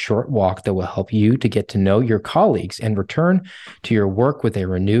 for a short walk that will help you to get to know your colleagues and return to your work with a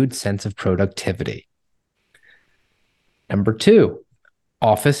renewed sense of productivity. Number 2,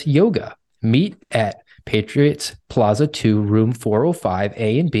 Office Yoga. Meet at Patriots Plaza 2, room 405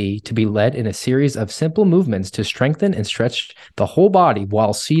 A and B to be led in a series of simple movements to strengthen and stretch the whole body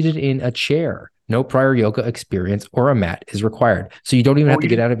while seated in a chair. No prior yoga experience or a mat is required. So you don't even have to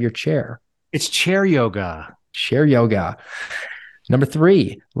get out of your chair. It's chair yoga. Chair yoga. Number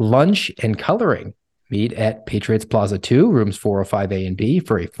 3, lunch and coloring. Meet at Patriots Plaza 2, rooms 405 A and B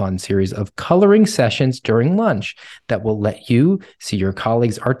for a fun series of coloring sessions during lunch that will let you see your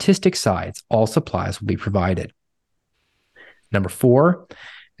colleagues' artistic sides. All supplies will be provided. Number 4,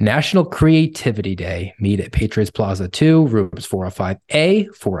 National Creativity Day. Meet at Patriots Plaza 2, rooms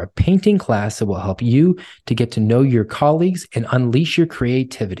 405A for a painting class that will help you to get to know your colleagues and unleash your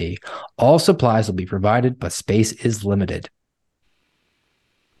creativity. All supplies will be provided, but space is limited.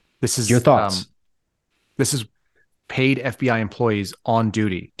 This is your thoughts. This is paid FBI employees on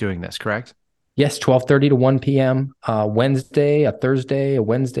duty doing this, correct? Yes, 12:30 to 1 p.m. Wednesday, a Thursday, a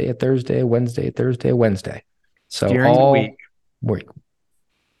Wednesday, a Thursday, a Wednesday, a Thursday, a Wednesday. So during all the week.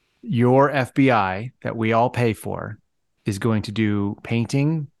 Your FBI that we all pay for is going to do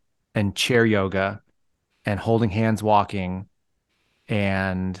painting and chair yoga and holding hands walking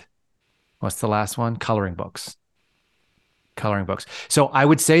and what's the last one? Coloring books. So I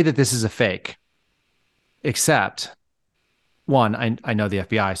would say that this is a fake, except 1, I know the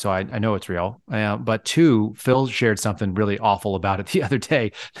FBI, so I know it's real. But 2, Phil shared something really awful about it the other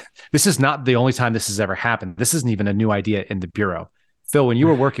day. This is not the only time this has ever happened. This isn't even a new idea in the Bureau. Phil, when you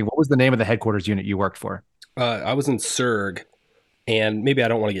were working, what was the name of the headquarters unit you worked for? I was in SERG, and maybe I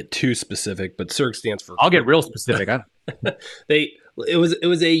don't want to get too specific, but SERG stands for... I'll get real specific. It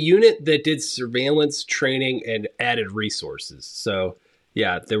was a unit that did surveillance training and added resources. So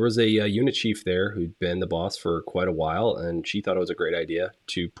yeah, there was a unit chief there who'd been the boss for quite a while, and she thought it was a great idea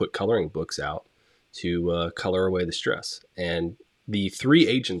to put coloring books out to color away the stress. And the 3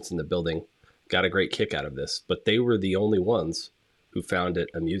 agents in the building got a great kick out of this, but they were the only ones who found it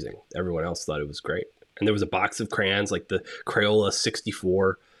amusing. Everyone else thought it was great. And there was a box of crayons, like the Crayola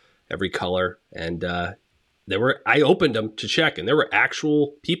 64, every color. And I opened them to check, and there were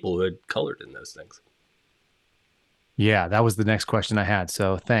actual people who had colored in those things. Yeah, that was the next question I had.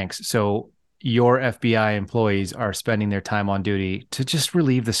 So thanks. So your FBI employees are spending their time on duty to just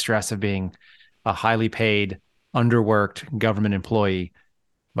relieve the stress of being a highly paid, underworked government employee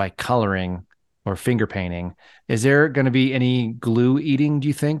by coloring or finger painting. Is there going to be any glue eating, do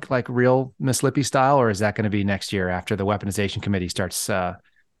you think, like real Miss Lippy style, or is that going to be next year after the weaponization committee starts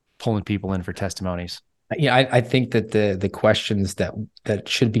pulling people in for testimonies? Yeah, I think that the questions that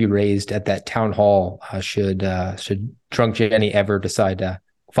should be raised at that town hall should Drunk Jenny ever decide to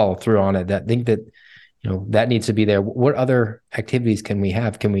follow through on it. I think that that needs to be there. What other activities can we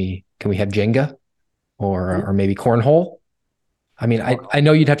have? Can we have Jenga or maybe cornhole? I mean, I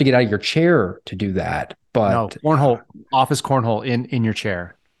know you'd have to get out of your chair to do that, but no, cornhole, office cornhole in your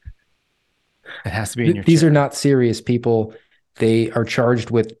chair. It has to be in your chair. These are not serious people. They are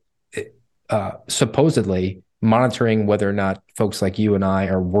charged with supposedly monitoring whether or not folks like you and I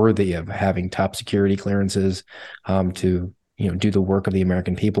are worthy of having top security clearances to do the work of the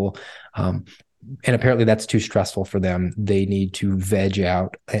American people. And apparently that's too stressful for them. They need to veg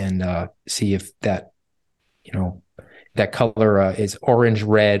out and see if that that color is orange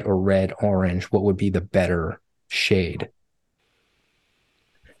red or red orange, what would be the better shade?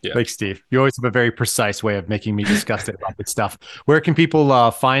 Yeah. Thanks, Steve. You always have a very precise way of making me disgusted about this stuff. Where can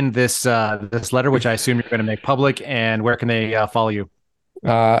people find this this letter, which I assume you're going to make public, and where can they follow you?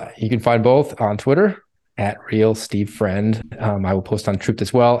 You can find both on Twitter at Real Steve Friend. I will post on Truth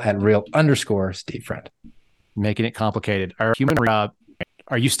as well at Real_Steve Friend. Making it complicated.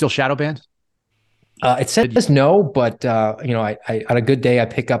 Are you still shadow banned? It says no, but I on a good day I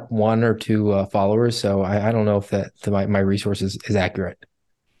pick up 1 or 2 followers, so I don't know if my resource is accurate.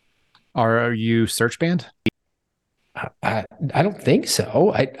 Are you search banned? I don't think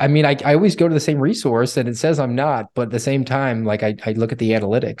so. I mean, I always go to the same resource and it says I'm not, but at the same time, like I look at the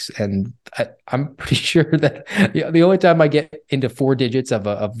analytics and I'm pretty sure that the only time I get into 4 digits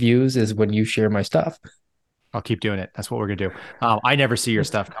of views is when you share my stuff. I'll keep doing it. That's what we're going to do. I never see your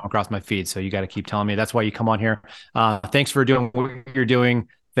stuff come across my feed, so you got to keep telling me. That's why you come on here. Thanks for doing what you're doing.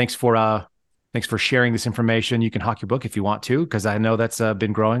 Thanks for sharing this information. You can hawk your book if you want to, because I know that's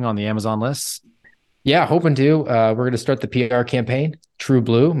been growing on the Amazon lists. Yeah, hoping to. We're going to start the PR campaign, True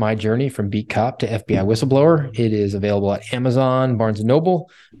Blue, My Journey from Beat Cop to FBI Whistleblower. It is available at Amazon, Barnes &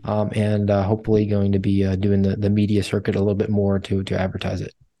 Noble, and hopefully going to be doing the media circuit a little bit more to advertise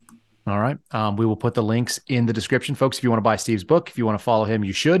it. All right. We will put the links in the description, folks. If you want to buy Steve's book, if you want to follow him,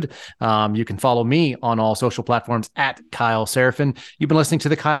 you should. You can follow me on all social platforms at Kyle Seraphin. You've been listening to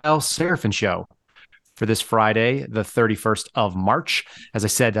the Kyle Seraphin Show for this Friday, the 31st of March. As I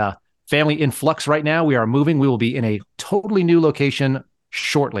said, family in flux right now. We are moving. We will be in a totally new location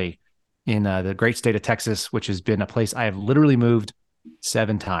shortly in the great state of Texas, which has been a place I have literally moved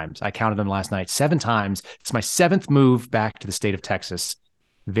 7 times. I counted them last night. 7 times. It's my 7th move back to the state of Texas.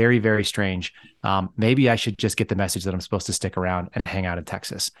 Very, very strange. Maybe I should just get the message that I'm supposed to stick around and hang out in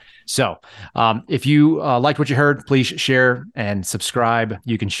Texas. So if you liked what you heard, please share and subscribe.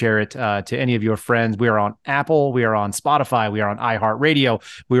 You can share it to any of your friends. We are on Apple. We are on Spotify. We are on iHeartRadio.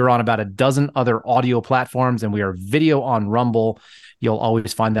 We are on about a dozen other audio platforms, and we are video on Rumble. You'll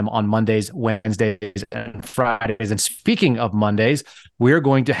always find them on Mondays, Wednesdays, and Fridays. And speaking of Mondays, we're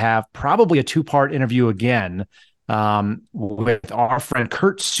going to have probably a 2-part interview again with our friend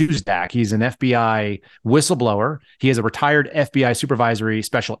Kurt Suzdak. He's an FBI whistleblower. He is a retired FBI supervisory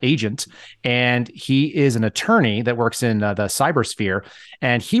special agent, and he is an attorney that works in the cybersphere.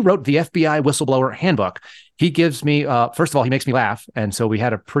 And he wrote the FBI whistleblower handbook. He gives me, first of all, he makes me laugh. And so we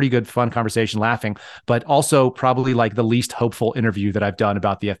had a pretty good, fun conversation laughing, but also probably like the least hopeful interview that I've done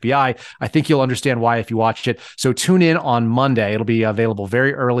about the FBI. I think you'll understand why if you watched it. So tune in on Monday. It'll be available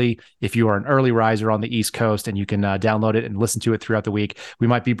very early if you are an early riser on the East Coast, and you can download it and listen to it throughout the week. We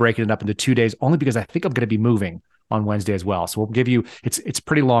might be breaking it up into 2 days only because I think I'm going to be moving on Wednesday as well. So we'll give you, it's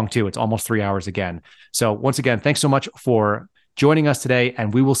pretty long too. It's almost 3 hours again. So once again, thanks so much for joining us today,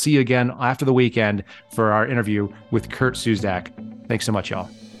 and we will see you again after the weekend for our interview with Kurt Suzdak. Thanks so much, y'all.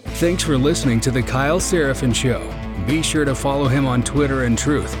 Thanks for listening to The Kyle Seraphin Show. Be sure to follow him on Twitter and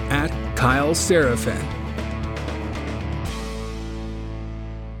Truth at Kyle Seraphin.